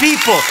trusting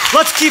people.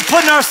 Let's keep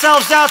putting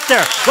ourselves out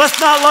there.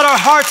 Let's not let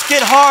our hearts get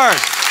hard.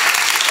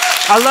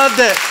 I love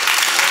that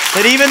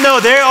even though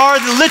there are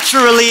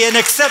literally an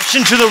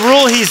exception to the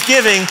rule he's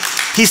giving,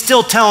 he's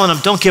still telling them,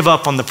 don't give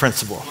up on the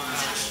principle.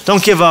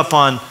 Don't give up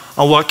on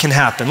what can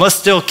happen. Let's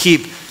still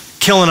keep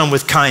killing them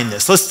with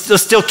kindness.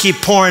 Let's still keep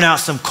pouring out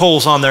some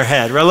coals on their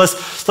head, right?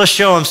 Let's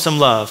show them some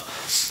love.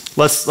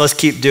 Let's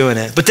keep doing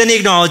it. But then he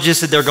acknowledges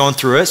that they're going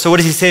through it. So what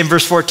does he say in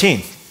verse 14?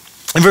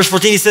 In verse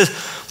 14 he says,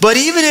 but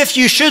even if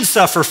you should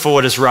suffer for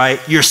what is right,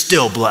 you're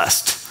still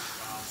blessed.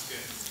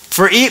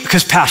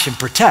 Because passion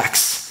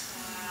protects.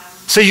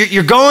 So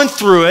you're going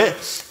through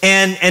it,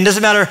 and it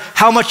doesn't matter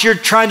how much you're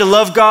trying to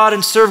love God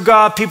and serve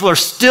God, people are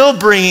still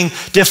bringing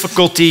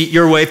difficulty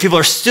your way. People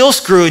are still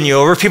screwing you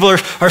over. People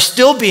are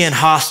still being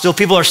hostile.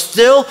 People are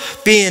still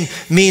being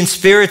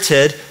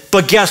mean-spirited.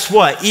 But guess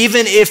what?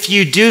 Even if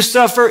you do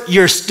suffer,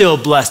 you're still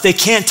blessed. They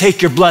can't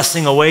take your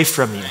blessing away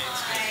from you.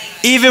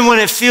 Even when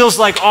it feels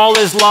like all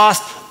is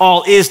lost,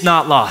 all is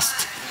not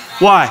lost.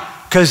 Why?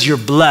 Because you're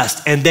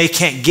blessed, and they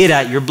can't get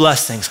at your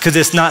blessings because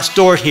it's not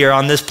stored here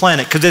on this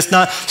planet, because it's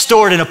not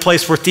stored in a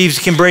place where thieves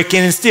can break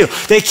in and steal.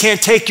 They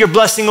can't take your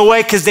blessing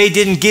away because they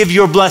didn't give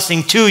your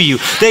blessing to you.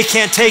 They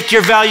can't take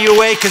your value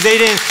away because they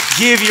didn't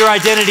give your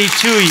identity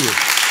to you.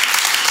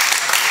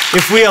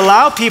 If we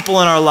allow people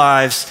in our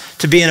lives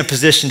to be in a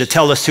position to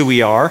tell us who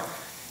we are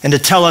and to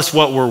tell us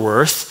what we're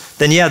worth,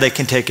 then yeah, they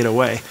can take it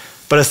away.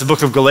 But as the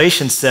book of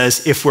Galatians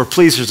says, if we're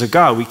pleasers of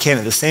God, we can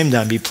at the same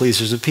time be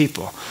pleasers of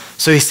people.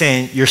 So he's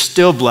saying you're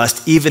still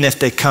blessed even if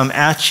they come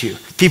at you.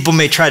 People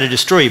may try to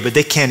destroy you, but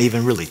they can't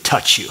even really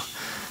touch you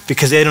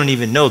because they don't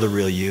even know the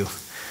real you.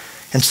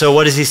 And so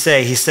what does he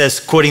say? He says,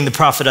 quoting the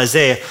prophet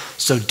Isaiah,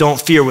 so don't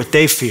fear what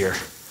they fear.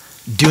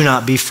 Do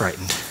not be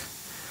frightened.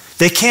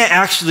 They can't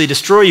actually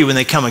destroy you when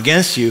they come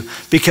against you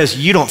because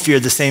you don't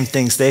fear the same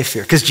things they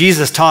fear. Because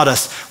Jesus taught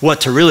us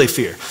what to really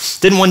fear.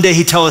 Didn't one day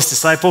he tell his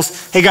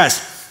disciples, hey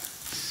guys,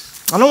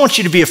 I don't want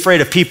you to be afraid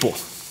of people.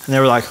 And they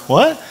were like,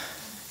 what?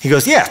 He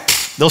goes, yeah,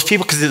 those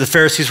people, because the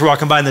Pharisees were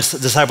walking by and the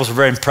disciples were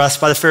very impressed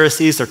by the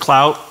Pharisees, their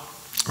clout,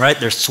 right?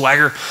 Their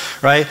swagger,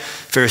 right?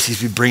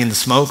 Pharisees be bringing the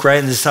smoke, right?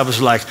 And the disciples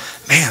were like,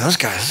 man, this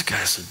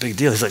guy's a big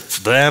deal. He's like,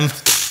 for them,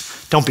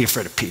 don't be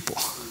afraid of people.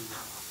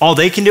 All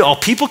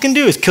people can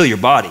do is kill your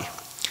body.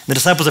 And the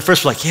disciples at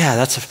first were like, yeah,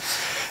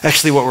 that's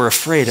actually what we're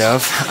afraid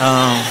of.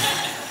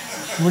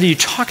 What are you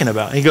talking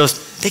about? And he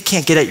goes, they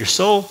can't get at your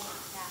soul.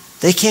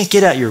 They can't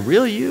get at your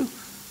real you.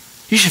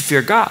 You should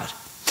fear God.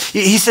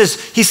 He says,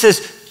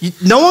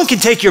 no one can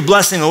take your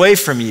blessing away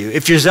from you.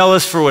 If you're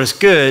zealous for what is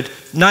good,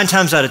 9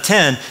 times out of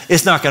 10,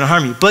 it's not going to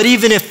harm you. But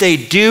even if they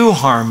do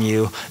harm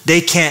you, they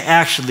can't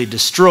actually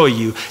destroy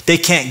you. They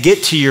can't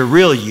get to your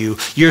real you.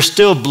 You're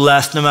still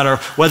blessed no matter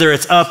whether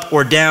it's up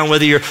or down,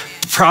 whether you're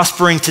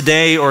prospering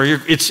today or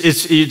it's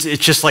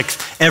just like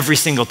every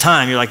single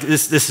time. You're like,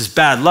 this is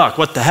bad luck.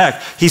 What the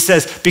heck? He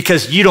says,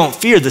 because you don't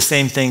fear the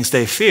same things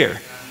they fear.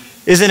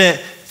 Isn't it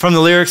from the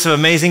lyrics of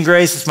Amazing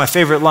Grace? It's my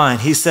favorite line.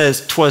 He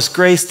says, 'twas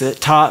grace that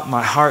taught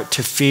my heart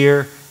to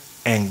fear,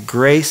 and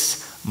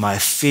grace my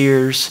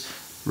fears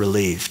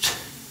relieved.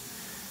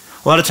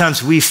 A lot of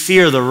times we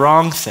fear the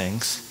wrong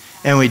things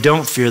and we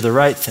don't fear the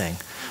right thing.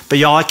 But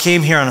y'all, I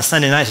came here on a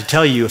Sunday night to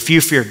tell you, if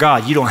you fear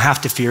God, you don't have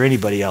to fear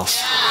anybody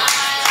else.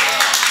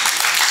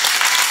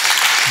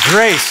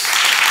 Grace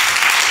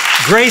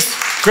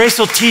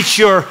will teach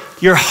your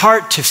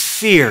heart to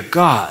fear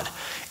God.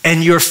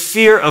 And your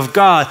fear of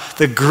God,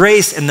 the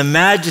grace and the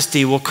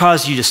majesty will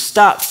cause you to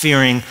stop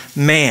fearing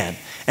man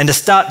and to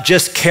stop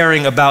just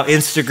caring about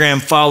Instagram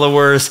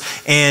followers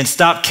and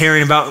stop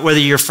caring about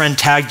whether your friend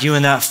tagged you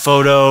in that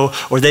photo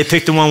or they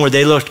picked the one where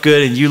they looked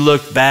good and you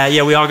looked bad.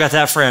 Yeah, we all got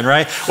that friend,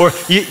 right? Or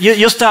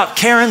you'll stop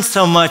caring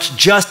so much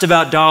just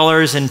about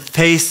dollars and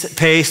I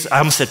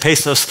almost said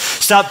pesos.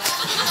 Stop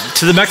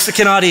to the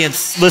Mexican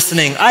audience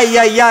listening.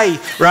 Ay,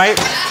 right?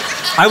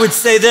 I would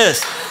say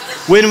this.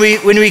 When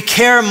we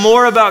care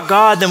more about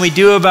God than we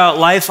do about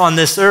life on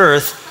this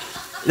earth,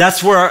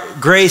 that's where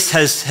grace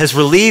has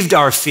relieved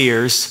our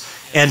fears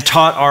and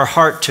taught our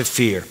heart to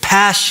fear.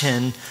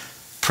 Passion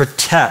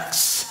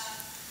protects.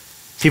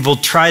 People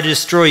try to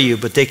destroy you,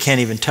 but they can't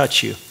even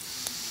touch you.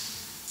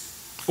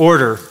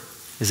 Order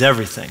is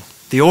everything.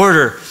 The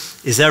order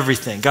is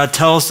everything. God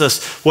tells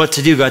us what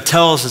to do. God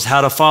tells us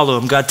how to follow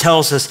him. God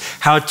tells us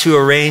how to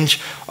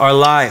arrange our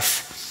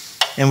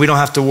life. And we don't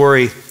have to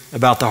worry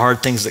about the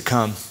hard things that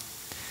come.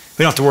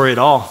 We don't have to worry at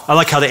all. I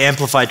like how the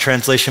Amplified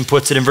translation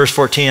puts it in verse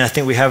 14. I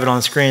think we have it on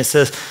the screen. It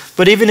says,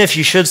 but even if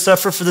you should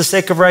suffer for the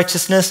sake of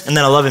righteousness, and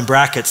then I love in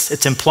brackets,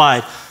 it's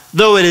implied,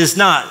 though it is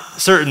not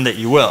certain that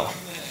you will.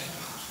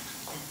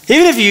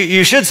 Even if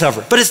you should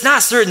suffer, but it's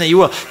not certain that you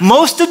will.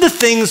 Most of the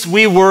things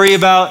we worry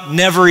about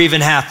never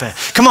even happen.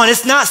 Come on,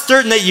 it's not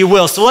certain that you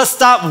will. So let's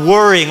stop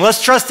worrying.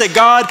 Let's trust that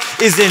God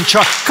is in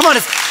charge. Come on,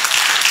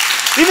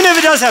 even if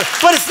it does happen,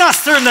 but it's not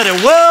certain that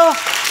it will.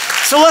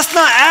 So let's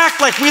not act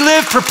like we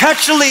live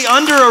perpetually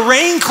under a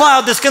rain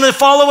cloud that's going to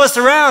follow us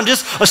around,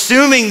 just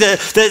assuming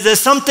that there's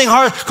something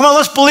hard. Come on,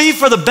 let's believe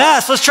for the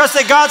best. Let's trust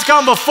that God's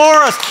gone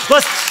before us.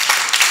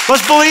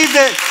 Let's believe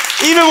that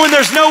even when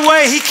there's no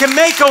way, he can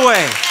make a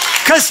way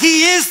because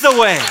he is the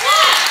way.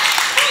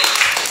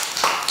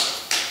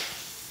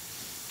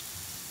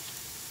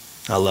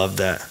 I love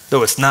that.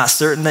 Though it's not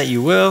certain that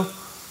you will.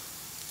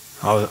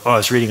 I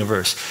was reading a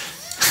verse.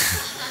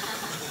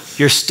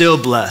 You're still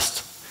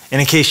blessed. And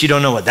in case you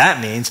don't know what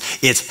that means,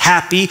 it's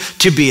happy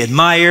to be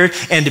admired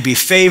and to be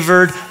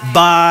favored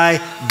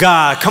by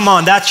God. Come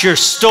on, that's your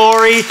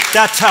story.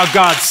 That's how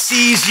God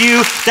sees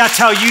you. That's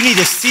how you need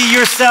to see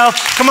yourself.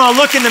 Come on,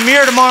 look in the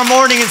mirror tomorrow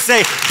morning and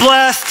say,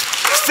 blessed,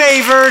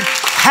 favored,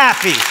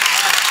 happy.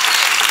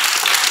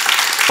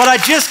 But I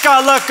just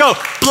got let go.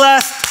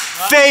 Blessed,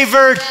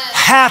 favored,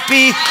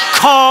 happy,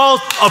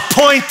 called,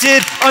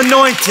 appointed,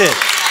 anointed.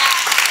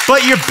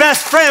 But your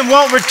best friend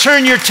won't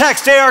return your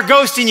text. They are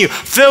ghosting you.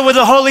 Filled with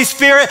the Holy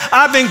Spirit,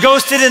 I've been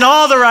ghosted in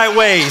all the right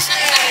ways.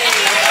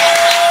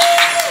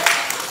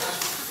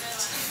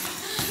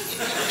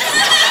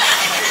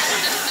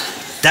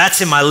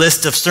 That's in my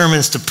list of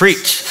sermons to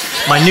preach.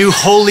 My new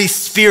Holy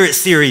Spirit Spirit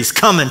series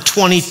coming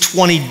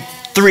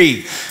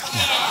 2023.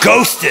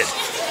 Ghosted.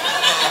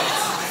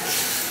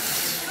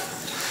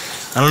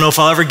 I don't know if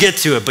I'll ever get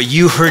to it, but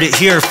you heard it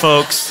here,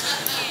 folks.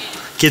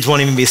 Kids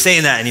won't even be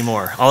saying that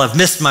anymore. I'll have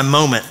missed my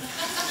moment.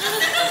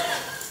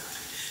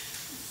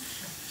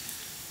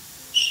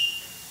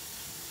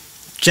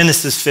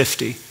 Genesis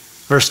 50,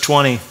 verse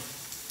 20.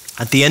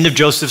 At the end of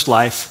Joseph's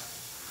life,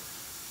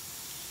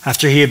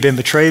 after he had been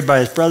betrayed by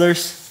his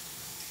brothers,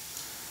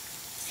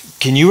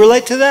 can you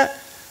relate to that?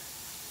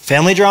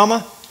 Family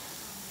drama?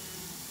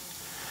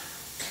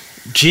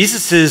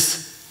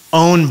 Jesus'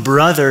 own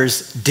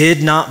brothers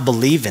did not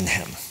believe in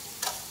him.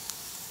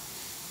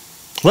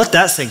 Let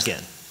that sink in.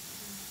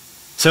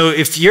 So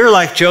if you're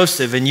like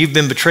Joseph and you've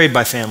been betrayed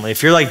by family,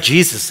 if you're like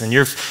Jesus and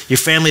your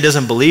family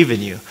doesn't believe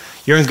in you,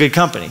 you're in good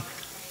company.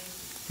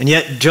 And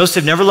yet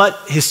Joseph never let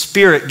his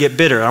spirit get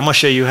bitter. I'm going to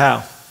show you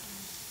how.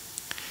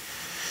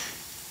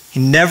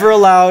 He never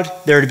allowed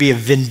there to be a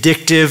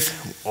vindictive,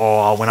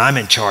 oh, when I'm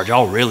in charge,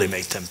 I'll really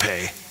make them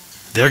pay.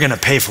 They're going to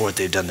pay for what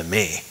they've done to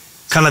me.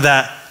 Kind of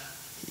that,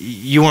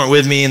 you weren't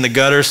with me in the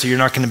gutter, so you're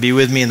not going to be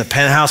with me in the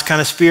penthouse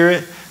kind of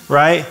spirit,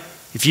 right?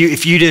 If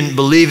you didn't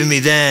believe in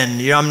me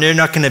then, you're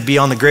not going to be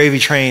on the gravy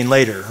train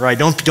later, right?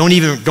 Don't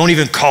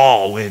even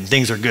call when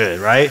things are good,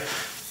 right?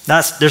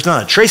 There's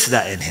not a trace of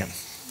that in him.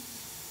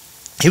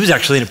 He was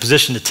actually in a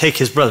position to take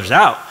his brothers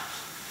out.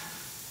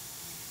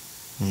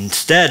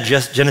 Instead,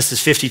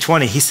 Genesis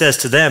 50:20, he says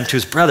to them, to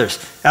his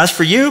brothers, as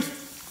for you,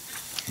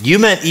 you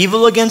meant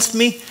evil against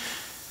me,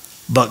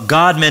 but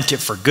God meant it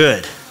for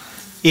good.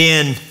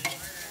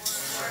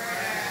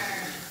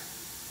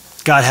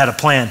 God had a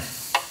plan.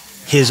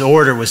 His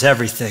order was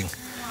everything.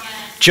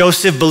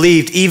 Joseph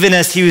believed even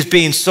as he was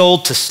being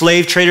sold to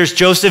slave traders.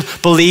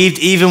 Joseph believed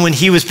even when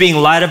he was being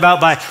lied about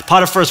by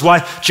Potiphar's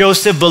wife.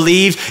 Joseph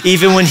believed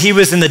even when he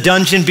was in the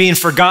dungeon being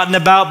forgotten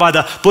about by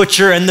the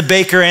butcher and the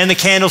baker and the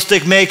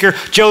candlestick maker.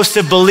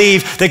 Joseph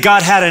believed that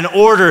God had an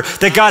order,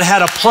 that God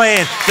had a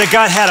plan, that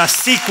God had a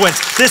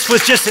sequence. This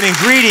was just an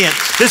ingredient.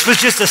 This was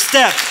just a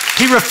step.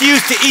 He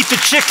refused to eat the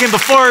chicken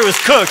before it was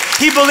cooked.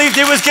 He believed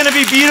it was going to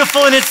be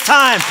beautiful in its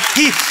time.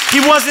 He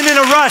wasn't in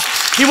a rush.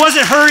 He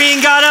wasn't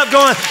hurrying God up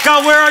going,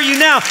 God, where are you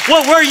now?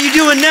 Where are you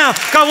doing now?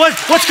 God,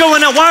 what's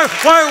going on? Why?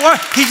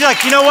 He's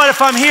like, you know what?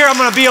 If I'm here, I'm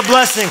going to be a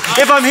blessing.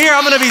 If I'm here,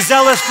 I'm going to be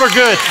zealous for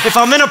good. If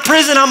I'm in a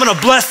prison, I'm going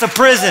to bless the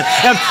prison.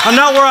 I'm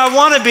not where I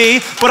want to be,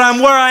 but I'm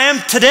where I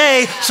am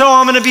today, so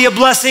I'm going to be a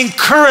blessing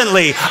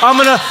currently.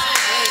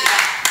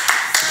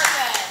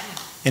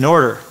 In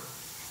order.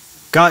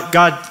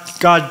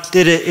 God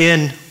did it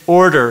in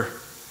order.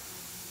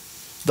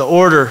 The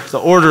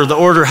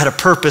order had a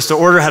purpose. The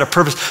order had a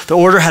purpose. The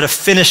order had a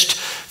finished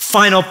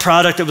final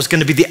product that was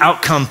going to be the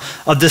outcome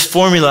of this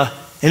formula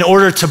in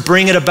order to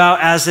bring it about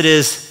as it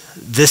is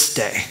this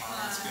day,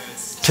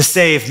 to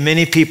save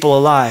many people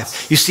alive.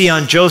 You see,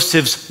 on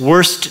Joseph's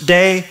worst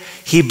day,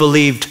 he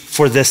believed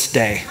for this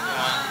day.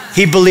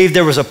 He believed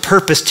there was a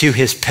purpose to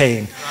his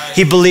pain.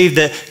 He believed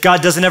that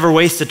God doesn't ever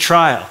waste a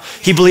trial.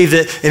 He believed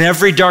that in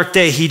every dark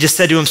day, he just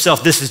said to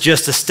himself, this is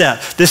just a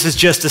step. This is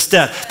just a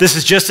step. This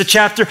is just a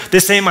chapter.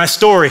 This ain't my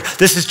story.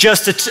 This is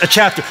just a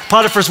chapter.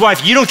 Potiphar's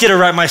wife, you don't get to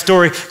write my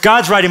story.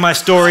 God's writing my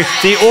story.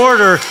 The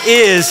order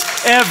is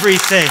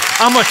everything.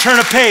 I'm going to turn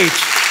a page.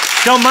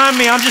 Don't mind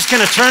me. I'm just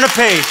going to turn a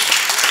page.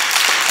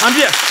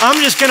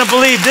 I'm just going to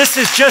believe this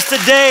is just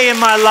a day in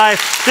my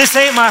life. This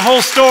ain't my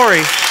whole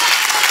story.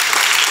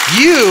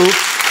 You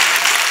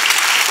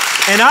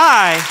and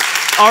I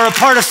are a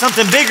part of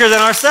something bigger than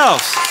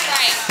ourselves.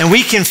 And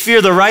we can fear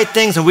the right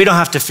things and we don't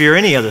have to fear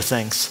any other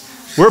things.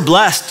 We're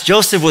blessed.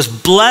 Joseph was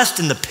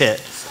blessed in the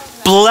pit,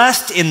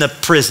 blessed in the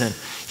prison.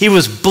 He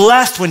was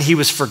blessed when he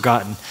was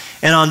forgotten.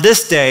 And on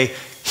this day,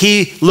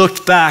 he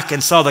looked back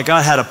and saw that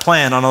God had a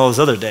plan on all those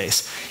other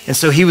days. And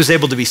so he was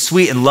able to be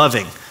sweet and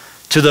loving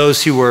to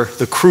those who were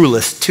the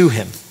cruelest to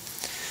him.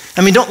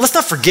 I mean, let's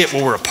not forget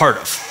what we're a part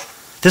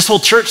of. This whole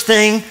church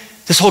thing,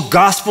 this whole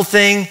gospel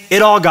thing,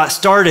 it all got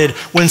started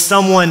when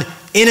someone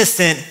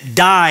innocent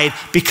died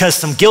because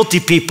some guilty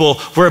people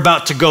were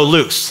about to go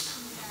loose.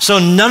 So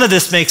none of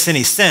this makes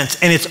any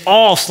sense, and it's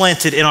all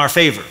slanted in our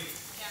favor.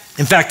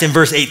 In fact, in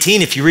verse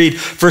 18, if you read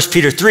 1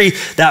 Peter 3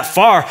 that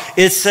far,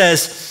 it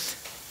says,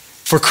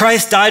 for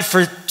Christ died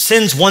for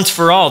sins once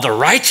for all, the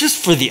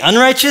righteous for the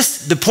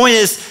unrighteous. The point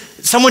is,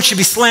 someone should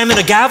be slamming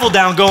a gavel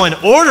down going,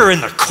 order in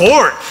the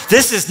court.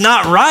 This is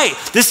not right.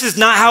 This is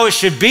not how it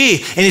should be.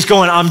 And he's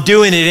going, I'm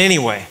doing it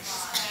anyway.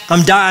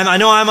 I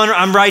know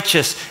I'm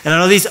righteous. And I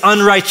know these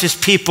unrighteous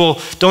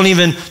people don't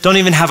even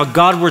have a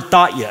Godward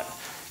thought yet.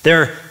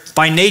 They're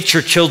by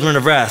nature children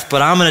of wrath,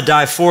 but I'm going to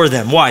die for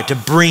them. Why? To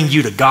bring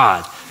you to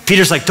God.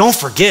 Peter's like, don't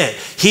forget,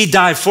 he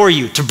died for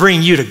you to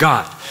bring you to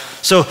God.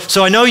 So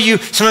I know you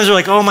sometimes are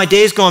like, oh, my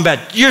day's going bad.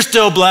 You're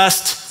still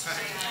blessed.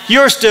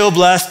 You're still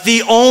blessed.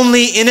 The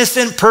only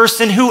innocent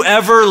person who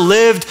ever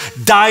lived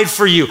died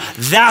for you.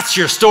 That's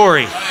your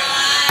story.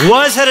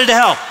 Was headed to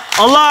hell.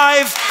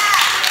 Alive.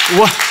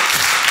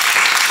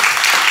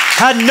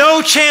 Had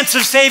no chance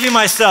of saving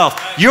myself.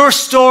 Your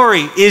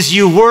story is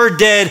you were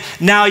dead,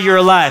 now you're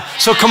alive.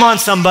 So come on,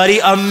 somebody.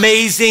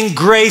 Amazing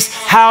grace.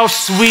 How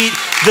sweet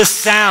the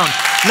sound.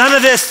 None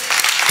of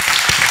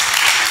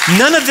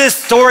this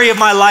story of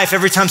my life,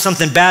 every time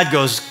something bad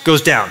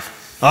goes down.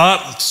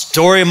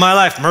 Story of my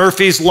life,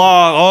 Murphy's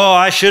Law. Oh,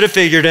 I should have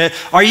figured it.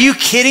 Are you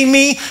kidding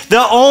me?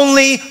 The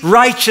only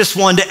righteous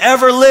one to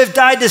ever live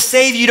died to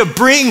save you, to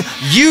bring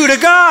you to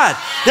God.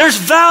 There's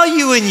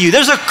value in you.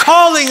 There's a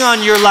calling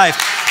on your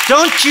life.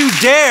 Don't you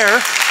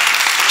dare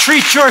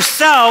treat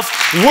yourself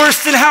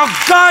worse than how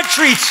God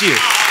treats you.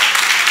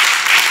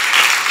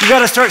 You got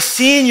to start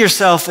seeing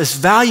yourself as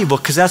valuable,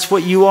 because that's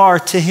what you are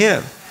to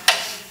him.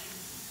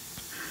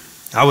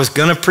 I was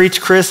going to preach,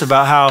 Chris,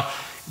 about how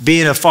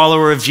being a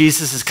follower of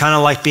Jesus is kind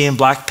of like being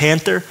Black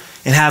Panther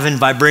and having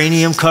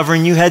vibranium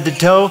covering you head to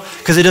toe,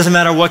 because it doesn't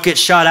matter what gets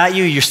shot at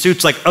you, your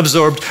suit's like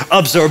absorbed,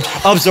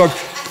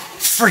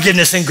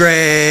 forgiveness and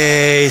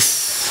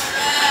grace.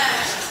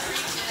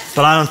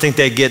 But I don't think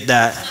they get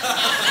that,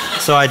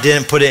 so I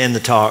didn't put it in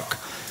the talk.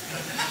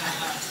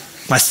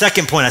 My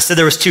second point, I said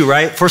there was two,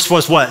 right? First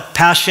was what?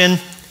 Passion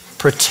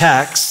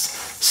protects.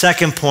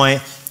 Second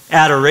point,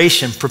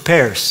 adoration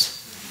prepares.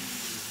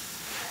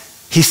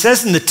 He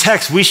says in the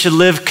text, we should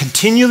live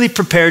continually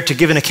prepared to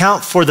give an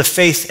account for the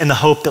faith and the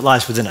hope that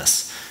lies within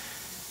us.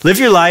 Live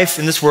your life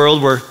in this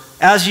world where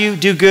as you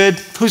do good,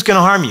 who's going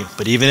to harm you?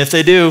 But even if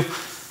they do,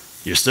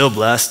 you're still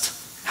blessed.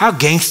 How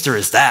gangster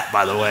is that,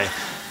 by the way?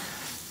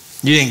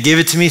 You didn't give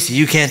it to me, so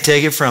you can't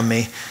take it from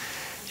me.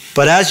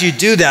 But as you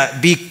do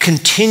that, be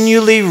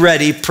continually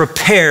ready,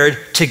 prepared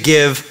to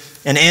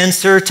give an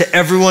answer to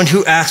everyone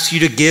who asks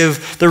you to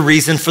give the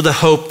reason for the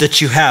hope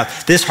that you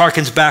have. This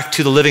harkens back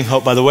to the living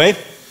hope, by the way,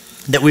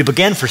 that we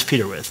began 1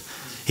 Peter with.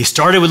 He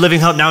started with living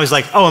hope. Now he's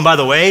like, oh, and by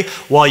the way,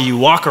 while you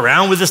walk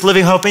around with this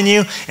living hope in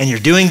you and you're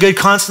doing good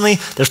constantly,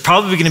 there's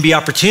probably going to be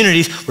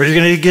opportunities where you're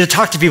going to get to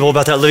talk to people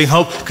about that living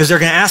hope, because they're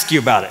going to ask you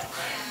about it.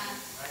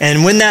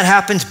 And when that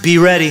happens, be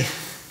ready,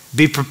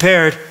 be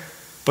prepared.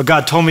 But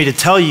God told me to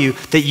tell you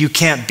that you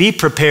can't be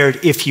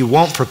prepared if you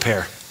won't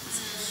prepare.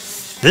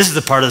 This is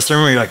the part of the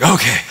sermon where you're like,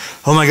 okay,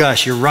 oh my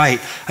gosh, you're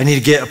right. I need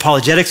to get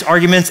apologetics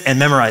arguments and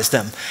memorize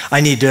them. I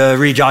need to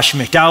read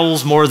Joshua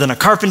McDowell's More Than a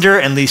Carpenter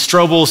and Lee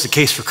Strobel's The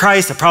Case for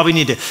Christ. I probably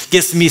need to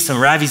get me some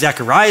Ravi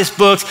Zacharias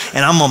books,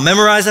 and I'm gonna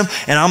memorize them,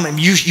 and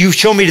you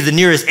show me to the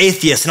nearest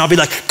atheist, and I'll be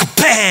like,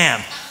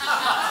 kabam!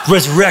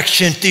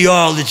 Resurrection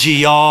theology,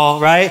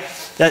 y'all, right?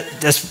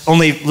 That's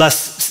only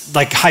less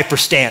like hyper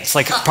stance,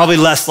 like probably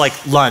less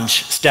like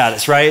lunge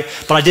status, right?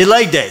 But I did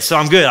leg day, so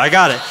I'm good, I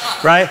got it,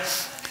 right?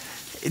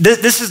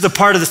 This is the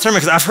part of the sermon,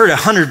 because I've heard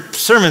 100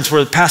 sermons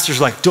where the pastors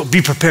are like, don't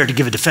be prepared to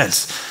give a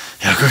defense.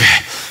 You're like, okay.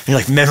 And you're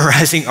like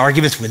memorizing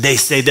arguments when they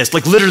say this.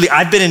 Like literally,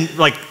 I've been in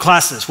like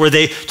classes where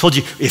they told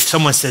you, if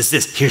someone says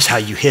this, here's how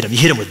you hit them. You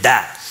hit them with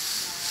that.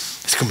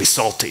 It's gonna be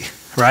salty,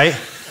 right?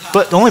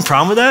 But the only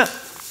problem with that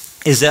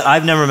is that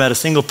I've never met a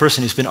single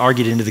person who's been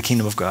argued into the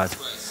kingdom of God.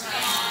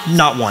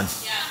 Not one.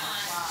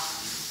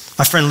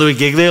 My friend Louis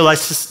Giglio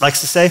likes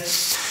to say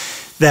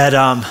that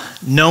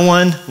no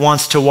one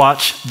wants to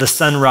watch the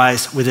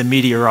sunrise with a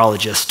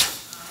meteorologist.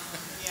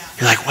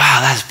 You're like, wow,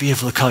 that's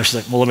beautiful the color. She's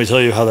like, well, let me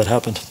tell you how that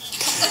happened.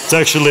 It's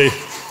actually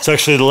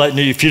the light.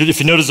 If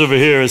you notice over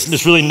here,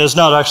 it's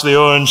not actually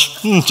orange.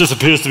 It just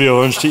appears to be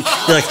orange. You're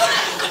like,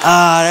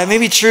 that may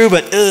be true,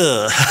 but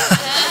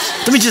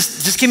let me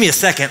just give me a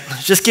second.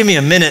 Just give me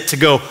a minute to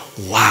go,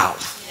 wow.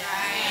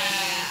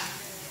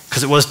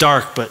 Because it was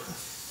dark, but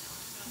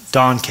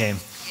dawn came.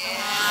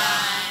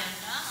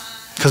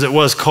 Because it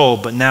was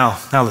cold, but now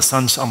the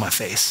sun's on my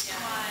face.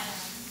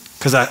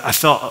 Because I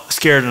felt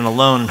scared and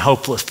alone and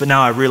hopeless, but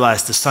now I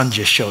realize the sun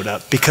just showed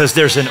up, because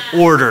there's an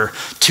order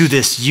to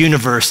this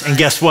universe. And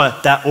guess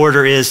what? That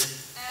order is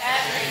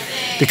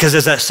everything. Because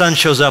as that sun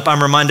shows up,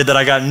 I'm reminded that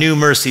I got new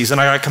mercies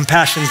and I got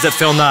compassions that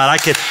fail not. I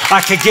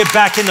could get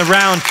back in the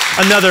round,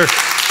 another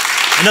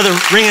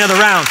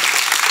round.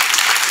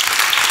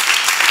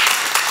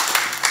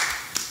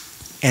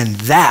 And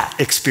that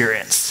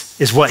experience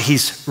is what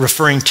he's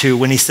referring to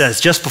when he says,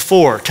 just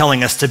before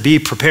telling us to be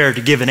prepared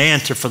to give an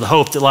answer for the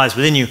hope that lies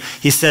within you,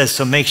 he says,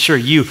 so make sure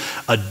you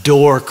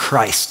adore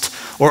Christ.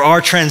 Or our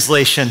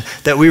translation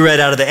that we read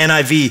out of the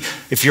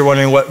NIV, if you're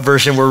wondering what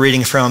version we're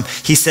reading from,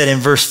 he said in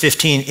verse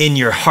 15, in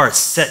your hearts,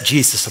 set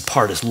Jesus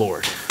apart as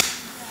Lord.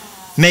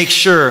 Make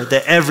sure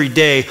that every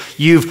day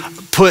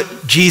you've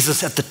put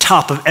Jesus at the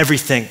top of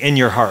everything in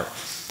your heart,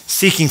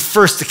 seeking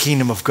first the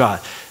kingdom of God.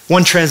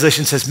 One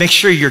translation says, make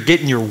sure you're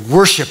getting your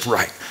worship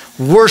right.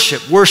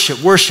 Worship,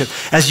 worship, worship.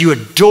 As you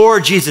adore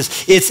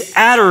Jesus, it's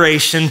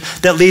adoration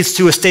that leads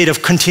to a state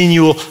of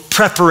continual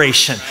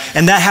preparation.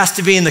 And that has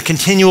to be in the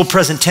continual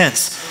present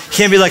tense. You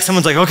can't be like,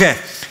 someone's like, okay,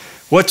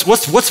 what's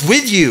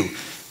with you?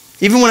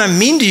 Even when I'm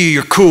mean to you,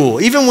 you're cool.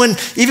 Even when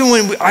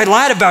I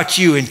lied about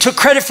you and took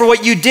credit for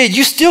what you did,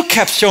 you still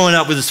kept showing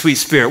up with a sweet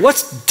spirit.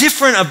 What's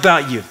different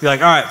about you? You're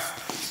like, all right.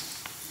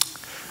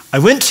 I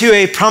went to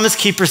a Promise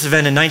Keepers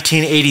event in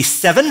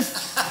 1987,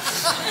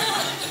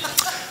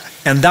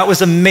 and that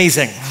was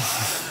amazing,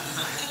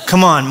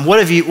 Come on, what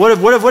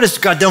has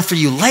God done for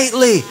you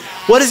lately?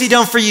 What has he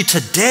done for you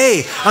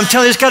today? I'm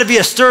telling you, there's got to be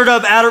a stirred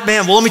up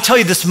man. Well, let me tell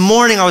you, this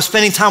morning I was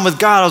spending time with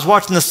God. I was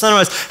watching the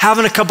sunrise,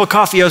 having a cup of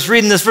coffee. I was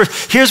reading this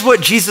verse. Here's what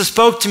Jesus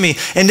spoke to me.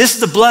 And this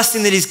is the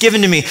blessing that he's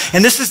given to me.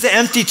 And this is the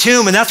empty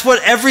tomb. And that's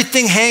what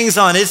everything hangs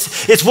on.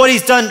 It's what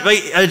he's done.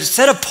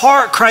 Set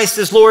apart Christ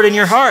as Lord in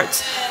your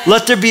hearts.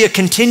 Let there be a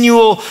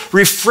continual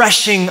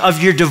refreshing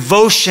of your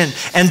devotion.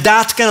 And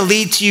that's going to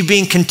lead to you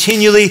being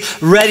continually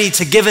ready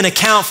to give an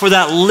account for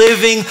that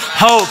living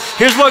hope.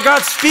 Here's what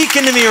God's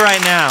speaking to me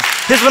right now.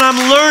 Here's what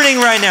I'm learning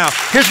right now.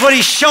 Here's what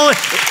he's showing.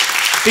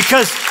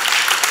 Because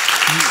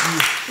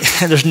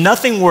there's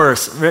nothing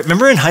worse.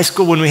 Remember in high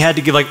school when we had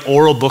to give like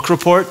oral book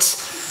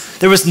reports?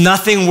 There was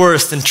nothing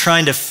worse than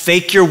trying to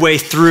fake your way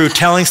through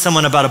telling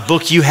someone about a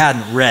book you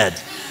hadn't read.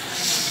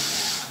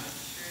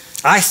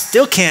 I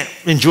still can't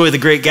enjoy The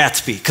Great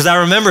Gatsby because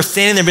I remember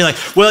standing there being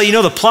like, well, you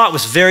know, the plot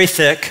was very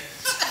thick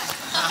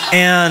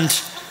and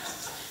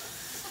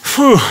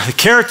the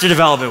character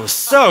development was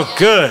so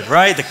good,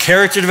 right? The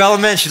character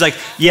development. She's like,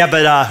 yeah,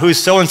 but who's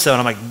so-and-so? And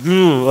I'm like,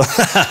 ooh,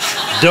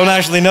 don't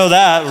actually know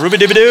that.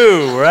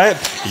 Ruby-dibby-doo, right?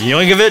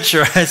 Yoingovich,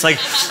 right? It's like,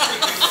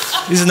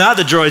 these are not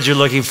the droids you're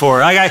looking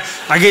for. I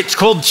get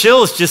cold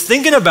chills just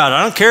thinking about it.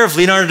 I don't care if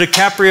Leonardo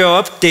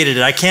DiCaprio updated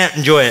it. I can't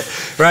enjoy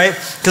it, right?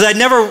 Because I'd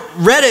never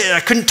read it and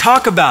I couldn't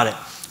talk about it.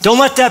 Don't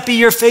let that be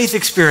your faith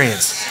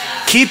experience.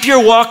 Keep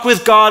your walk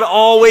with God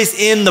always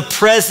in the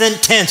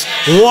present tense.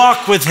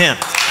 Walk with him.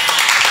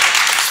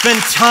 Spend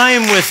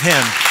time with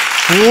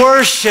him.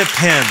 Worship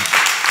him.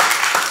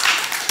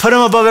 Put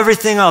him above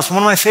everything else. One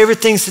of my favorite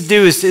things to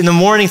do is in the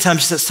morning time,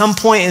 just at some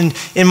point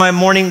in my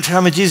morning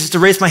time with Jesus, to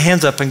raise my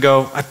hands up and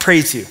go, I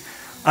praise you.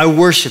 I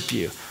worship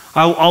you.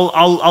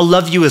 I'll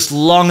love you as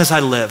long as I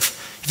live.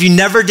 If you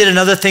never did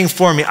another thing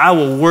for me, I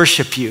will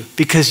worship you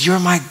because you're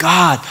my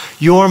God.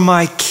 You're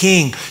my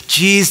King.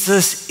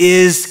 Jesus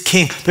is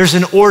King. There's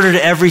an order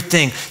to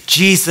everything.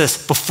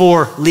 Jesus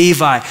before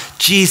Levi.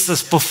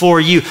 Jesus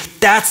before you.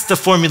 That's the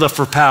formula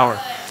for power.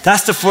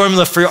 That's the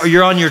formula for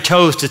you're on your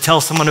toes to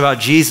tell someone about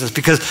Jesus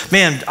because,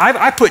 man,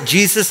 I put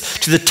Jesus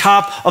to the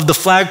top of the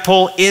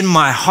flagpole in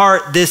my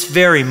heart this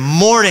very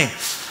morning.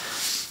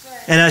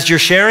 And as you're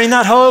sharing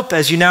that hope,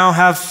 as you now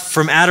have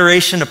from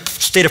adoration a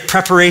state of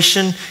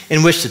preparation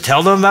in which to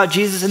tell them about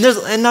Jesus,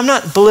 and I'm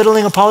not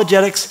belittling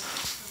apologetics.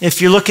 If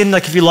you're looking,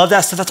 like if you love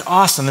that stuff, that's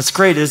awesome. It's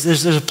great.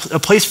 There's a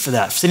place for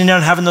that. Sitting down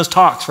and having those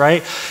talks,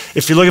 right?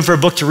 If you're looking for a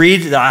book to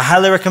read, I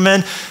highly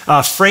recommend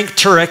Frank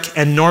Turek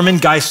and Norman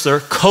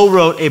Geisler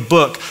co-wrote a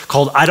book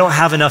called I Don't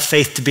Have Enough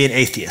Faith to Be an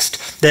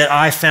Atheist that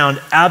I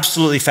found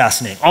absolutely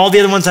fascinating. All the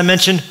other ones I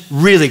mentioned,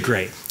 really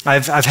great.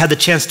 I've had the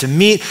chance to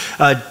meet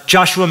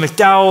Joshua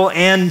McDowell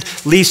and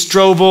Lee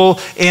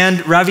Strobel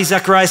and Ravi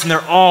Zacharias, and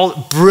they're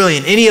all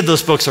brilliant. Any of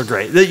those books are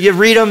great. You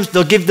read them,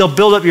 they'll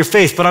build up your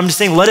faith, but I'm just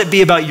saying let it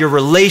be about your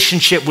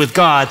relationship with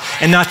God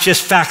and not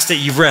just facts that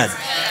you've read.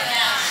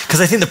 Because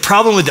I think the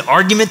problem with the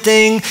argument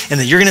thing and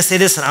that you're going to say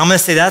this and I'm going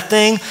to say that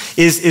thing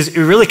is it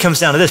really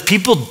comes down to this.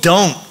 People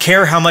don't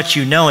care how much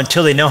you know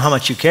until they know how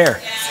much you care.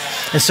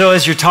 And so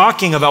as you're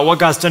talking about what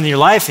God's done in your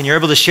life and you're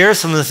able to share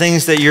some of the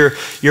things that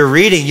you're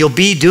reading, you'll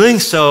be doing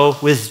so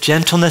with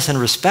gentleness and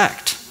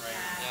respect.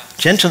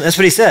 Gentleness, that's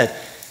what he said.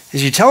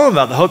 As you tell them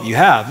about the hope you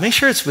have, make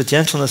sure it's with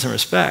gentleness and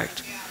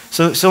respect.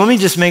 So let me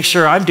just make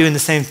sure I'm doing the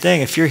same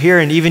thing. If you're here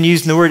and even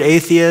using the word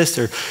atheist,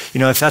 or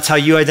if that's how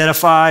you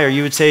identify, or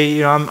you would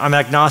say, I'm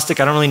agnostic,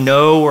 I don't really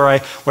know where I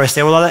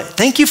stand with all that.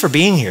 Thank you for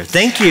being here.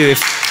 Thank you.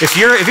 If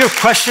you have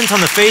questions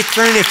on the faith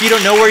journey, if you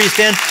don't know where you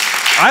stand,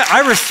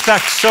 I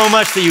respect so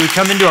much that you would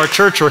come into our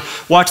church or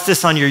watch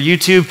this on your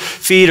YouTube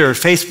feed or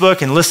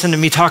Facebook and listen to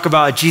me talk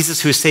about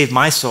Jesus who saved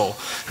my soul,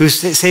 who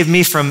saved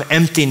me from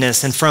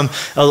emptiness and from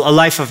a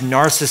life of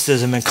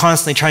narcissism and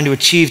constantly trying to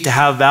achieve to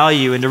have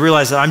value and to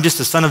realize that I'm just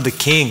a son of the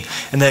King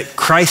and that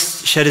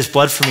Christ shed his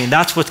blood for me. And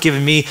that's what's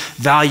given me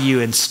value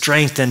and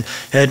strength and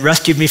had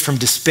rescued me from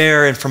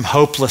despair and from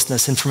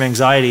hopelessness and from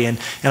anxiety. And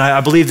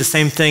I believe the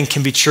same thing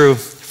can be true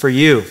for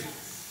you.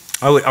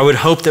 I would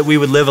hope that we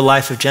would live a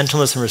life of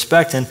gentleness and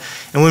respect. And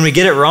when we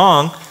get it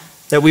wrong,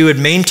 that we would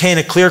maintain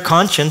a clear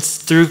conscience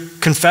through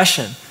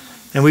confession.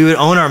 And we would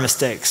own our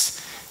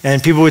mistakes.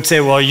 And people would say,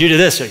 well, you did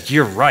this. Like,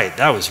 you're right.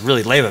 That was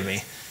really lame of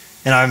me.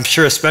 And I'm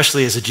sure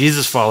especially as a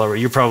Jesus follower,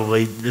 you're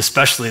probably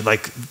especially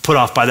put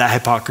off by that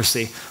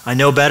hypocrisy. I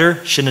know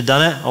better. Shouldn't have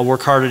done it. I'll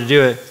work harder to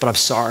do it. But I'm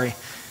sorry.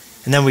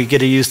 And then we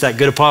get to use that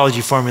good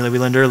apology formula we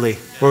learned early.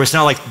 Where it's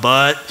not like,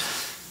 but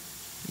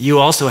you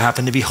also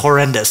happen to be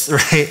horrendous,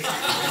 right?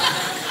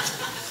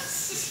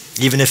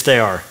 Even if they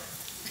are.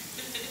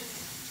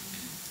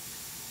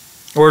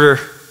 Order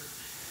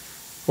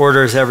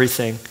is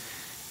everything.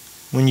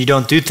 When you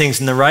don't do things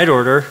in the right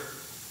order,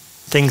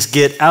 things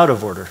get out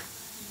of order.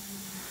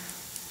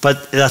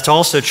 But that's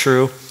also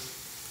true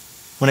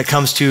when it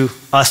comes to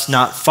us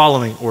not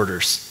following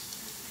orders.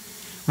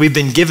 We've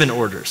been given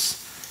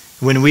orders.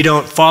 When we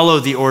don't follow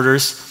the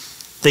orders,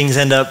 things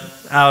end up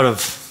out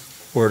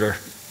of order.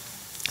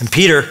 And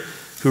Peter,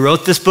 who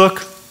wrote this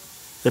book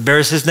that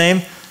bears his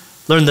name,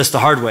 learned this the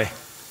hard way.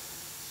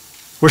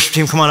 Worship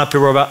team, come on up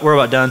here. We're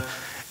about done.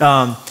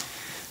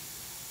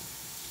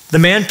 The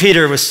man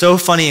Peter was so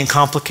funny and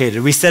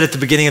complicated. We said at the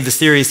beginning of the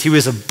series, he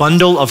was a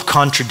bundle of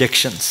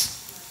contradictions.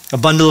 A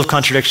bundle of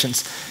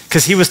contradictions.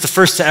 Because he was the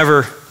first to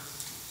ever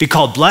be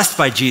called blessed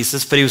by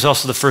Jesus, but he was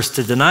also the first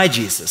to deny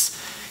Jesus.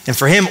 And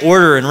for him,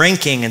 order and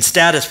ranking and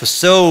status was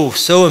so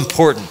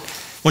important.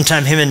 One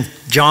time, him and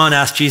John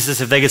asked Jesus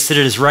if they could sit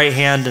at his right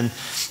hand,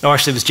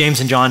 actually it was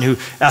James and John who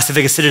asked if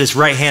they could sit at his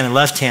right hand and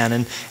left hand.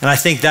 And I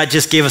think that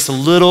just gave us a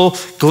little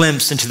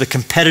glimpse into the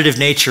competitive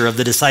nature of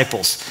the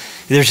disciples.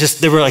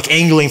 They were like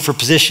angling for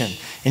position.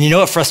 And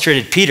it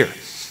frustrated Peter.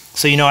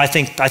 So, I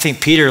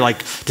think Peter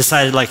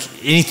decided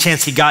any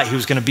chance he got, he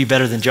was going to be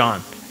better than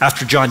John.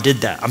 After John did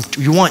that,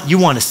 you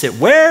want to sit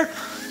where?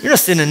 You're not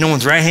sitting in no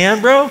one's right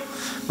hand, bro,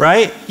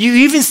 right? You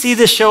even see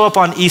this show up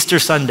on Easter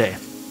Sunday.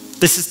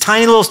 This is a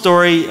tiny little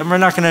story, and we're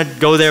not going to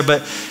go there,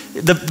 but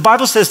the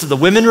Bible says that the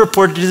women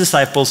reported to the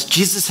disciples,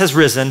 Jesus has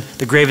risen,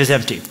 the grave is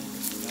empty.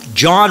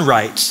 John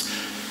writes,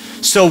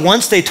 so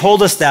once they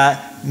told us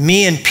that,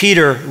 me and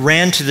Peter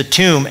ran to the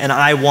tomb and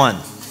I won.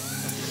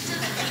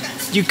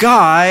 You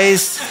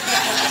guys,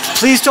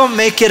 please don't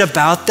make it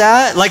about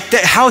that.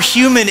 How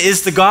human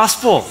is the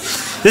gospel?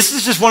 This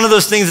is just one of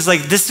those things,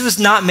 this was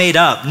not made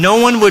up. No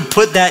one would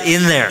put that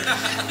in there.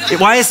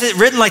 Why is it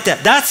written like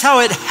that? That's how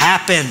it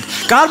happened.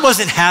 God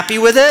wasn't happy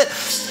with it.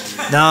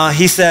 No,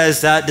 he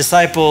says that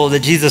disciple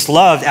that Jesus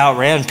loved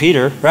outran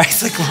Peter, right?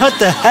 It's what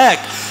the heck?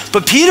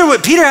 But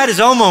Peter had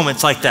his own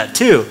moments like that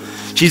too.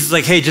 Jesus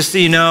is hey, just so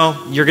you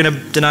know, you're going to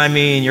deny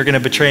me and you're going to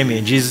betray me.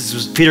 And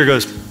Peter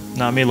goes,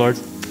 not me, Lord.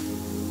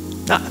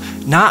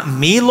 Not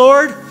me,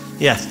 Lord?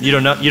 Yeah, you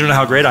don't know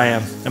how great I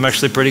am. I'm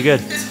actually pretty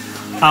good.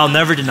 I'll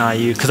never deny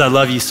you because I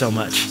love you so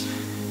much.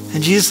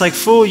 And Jesus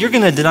is fool, you're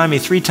going to deny me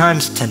 3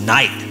 times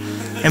tonight.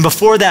 And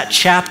before that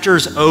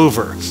chapter's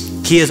over,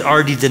 he has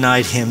already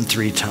denied him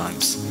 3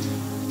 times.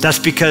 That's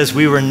because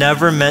we were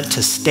never meant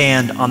to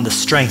stand on the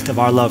strength of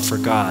our love for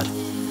God.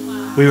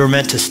 We were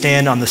meant to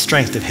stand on the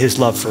strength of his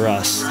love for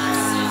us.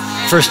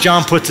 1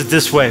 John puts it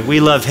this way, we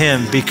love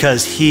him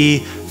because he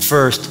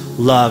first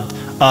loved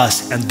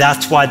us. And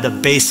that's why the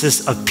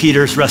basis of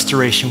Peter's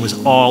restoration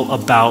was all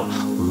about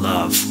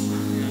love.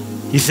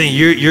 You think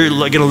you're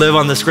going to live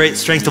on this great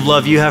strength of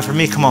love you have for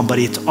me? Come on,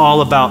 buddy. It's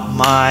all about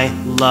my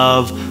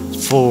love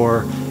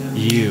for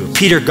you.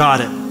 Peter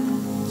got it.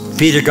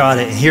 Peter got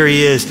it. And here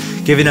he is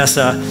giving us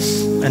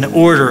an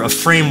order, a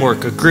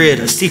framework, a grid,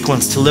 a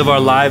sequence to live our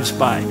lives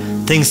by,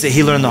 things that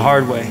he learned the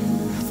hard way.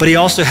 But he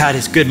also had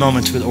his good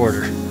moments with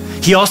order.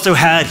 He also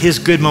had his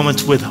good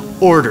moments with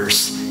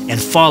orders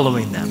and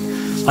following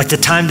them. Like the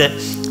time that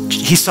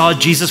he saw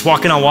Jesus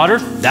walking on water,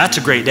 that's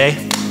a great day.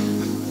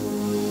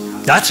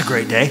 That's a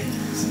great day.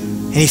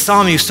 And he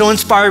saw him, he was so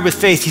inspired with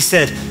faith, he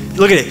said,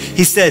 look at it,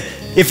 he said,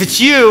 if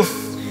it's you,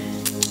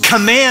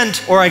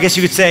 command, or I guess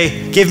you could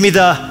say, give me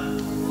the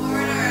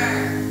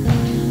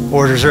order.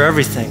 Orders are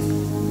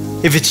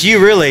everything. If it's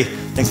you really,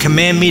 then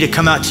command me to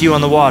come out to you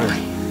on the water.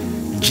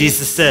 And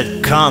Jesus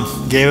said,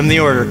 come, gave him the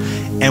order.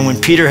 And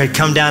when Peter had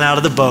come down out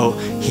of the boat,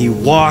 he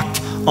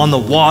walked on the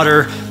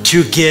water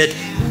to get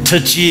to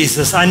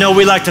Jesus. I know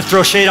we like to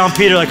throw shade on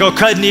Peter, oh,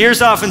 cutting the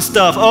ears off and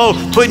stuff. Oh,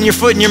 putting your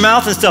foot in your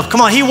mouth and stuff. Come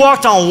on, he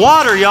walked on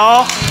water,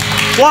 y'all.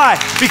 Why?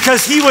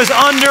 Because he was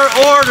under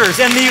orders,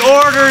 and the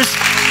orders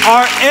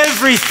are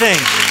everything.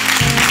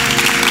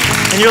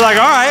 And you're all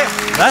right,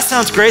 that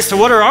sounds great. So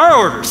what are our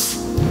orders?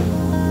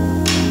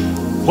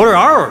 What are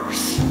our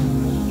orders?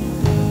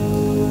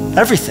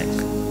 Everything.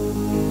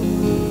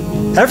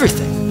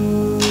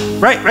 Everything.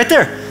 Right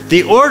there.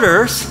 The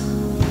orders,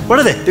 what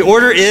are they? The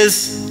order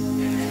is,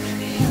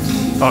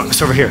 oh,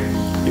 it's over here.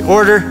 The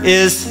order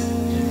is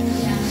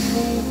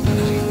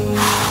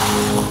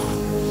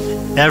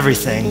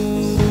everything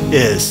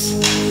is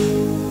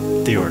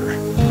the order.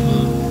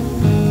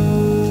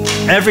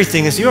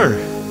 Everything is the order.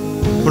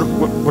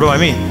 What do I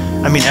mean?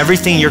 I mean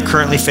everything you're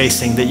currently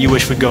facing that you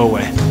wish would go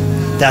away.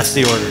 That's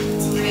the order.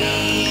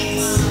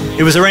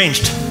 It was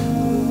arranged.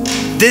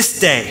 This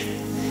day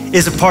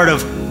is a part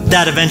of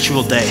that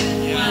eventual day.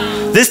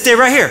 This day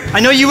right here. I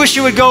know you wish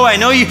it would go away. I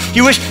know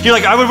you wish, you're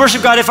I would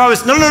worship God if I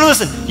was, no,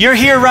 listen. You're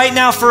here right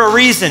now for a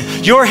reason.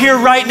 You're here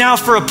right now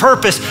for a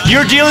purpose.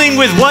 You're dealing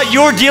with what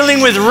you're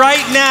dealing with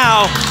right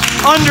now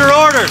under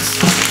orders.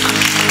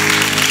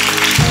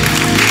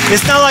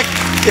 It's not like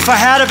if I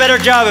had a better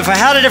job, if I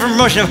had a different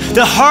promotion.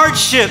 The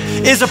hardship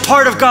is a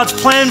part of God's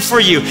plan for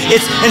you.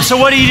 And so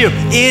what do?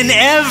 In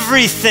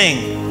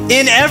everything,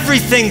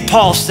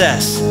 Paul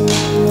says.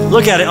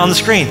 Look at it on the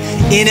screen.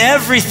 In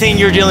everything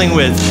you're dealing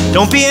with,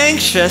 don't be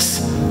anxious,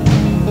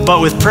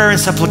 but with prayer and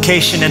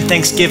supplication and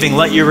thanksgiving,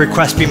 let your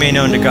request be made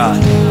known to God.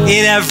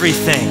 In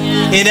everything.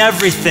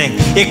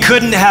 It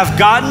couldn't have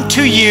gotten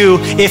to you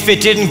if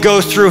it didn't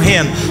go through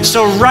him.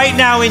 So right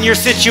now in your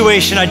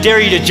situation, I dare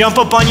you to jump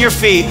up on your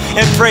feet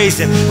and praise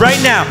him.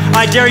 Right now,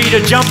 I dare you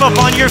to jump up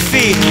on your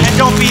feet and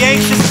don't be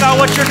anxious about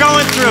what you're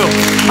going through.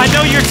 I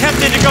know you're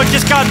tempted to go,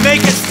 just God,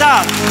 make it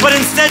stop. But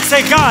instead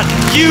say, God,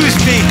 use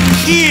me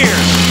here.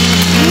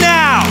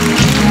 now.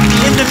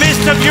 In the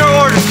midst of your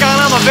orders, God,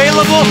 I'm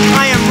available.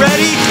 I am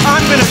ready.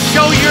 I'm going to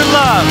show your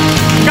love.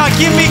 God,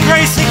 give me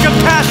grace and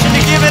compassion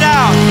to give it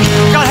out.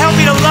 God, help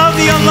me to love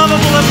the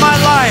unlovable in my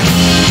life.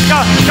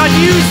 God,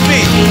 use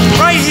me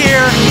right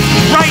here,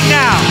 right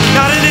now.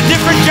 Not in a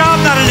different job,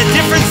 not in a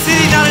different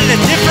city, not in a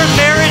different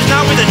marriage,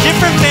 not with a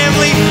different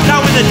family,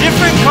 not with a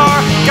different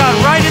car. God,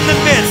 right in the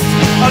midst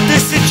of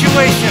this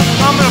situation,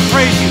 I'm going to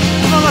praise you.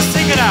 Come on, let's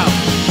sing it out.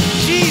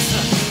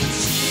 Jesus.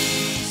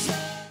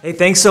 Hey,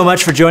 thanks so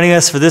much for joining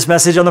us for this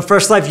message on the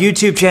First Life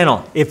YouTube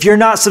channel. If you're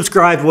not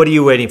subscribed, what are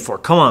you waiting for?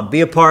 Come on, be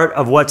a part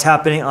of what's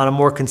happening on a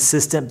more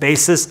consistent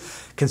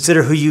basis.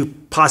 Consider who you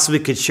possibly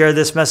could share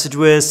this message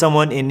with,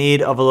 someone in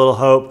need of a little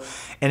hope.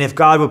 And if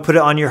God would put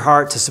it on your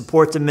heart to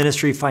support the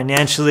ministry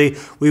financially,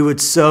 we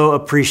would so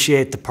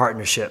appreciate the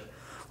partnership.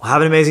 Well, have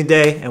an amazing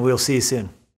day, and we'll see you soon.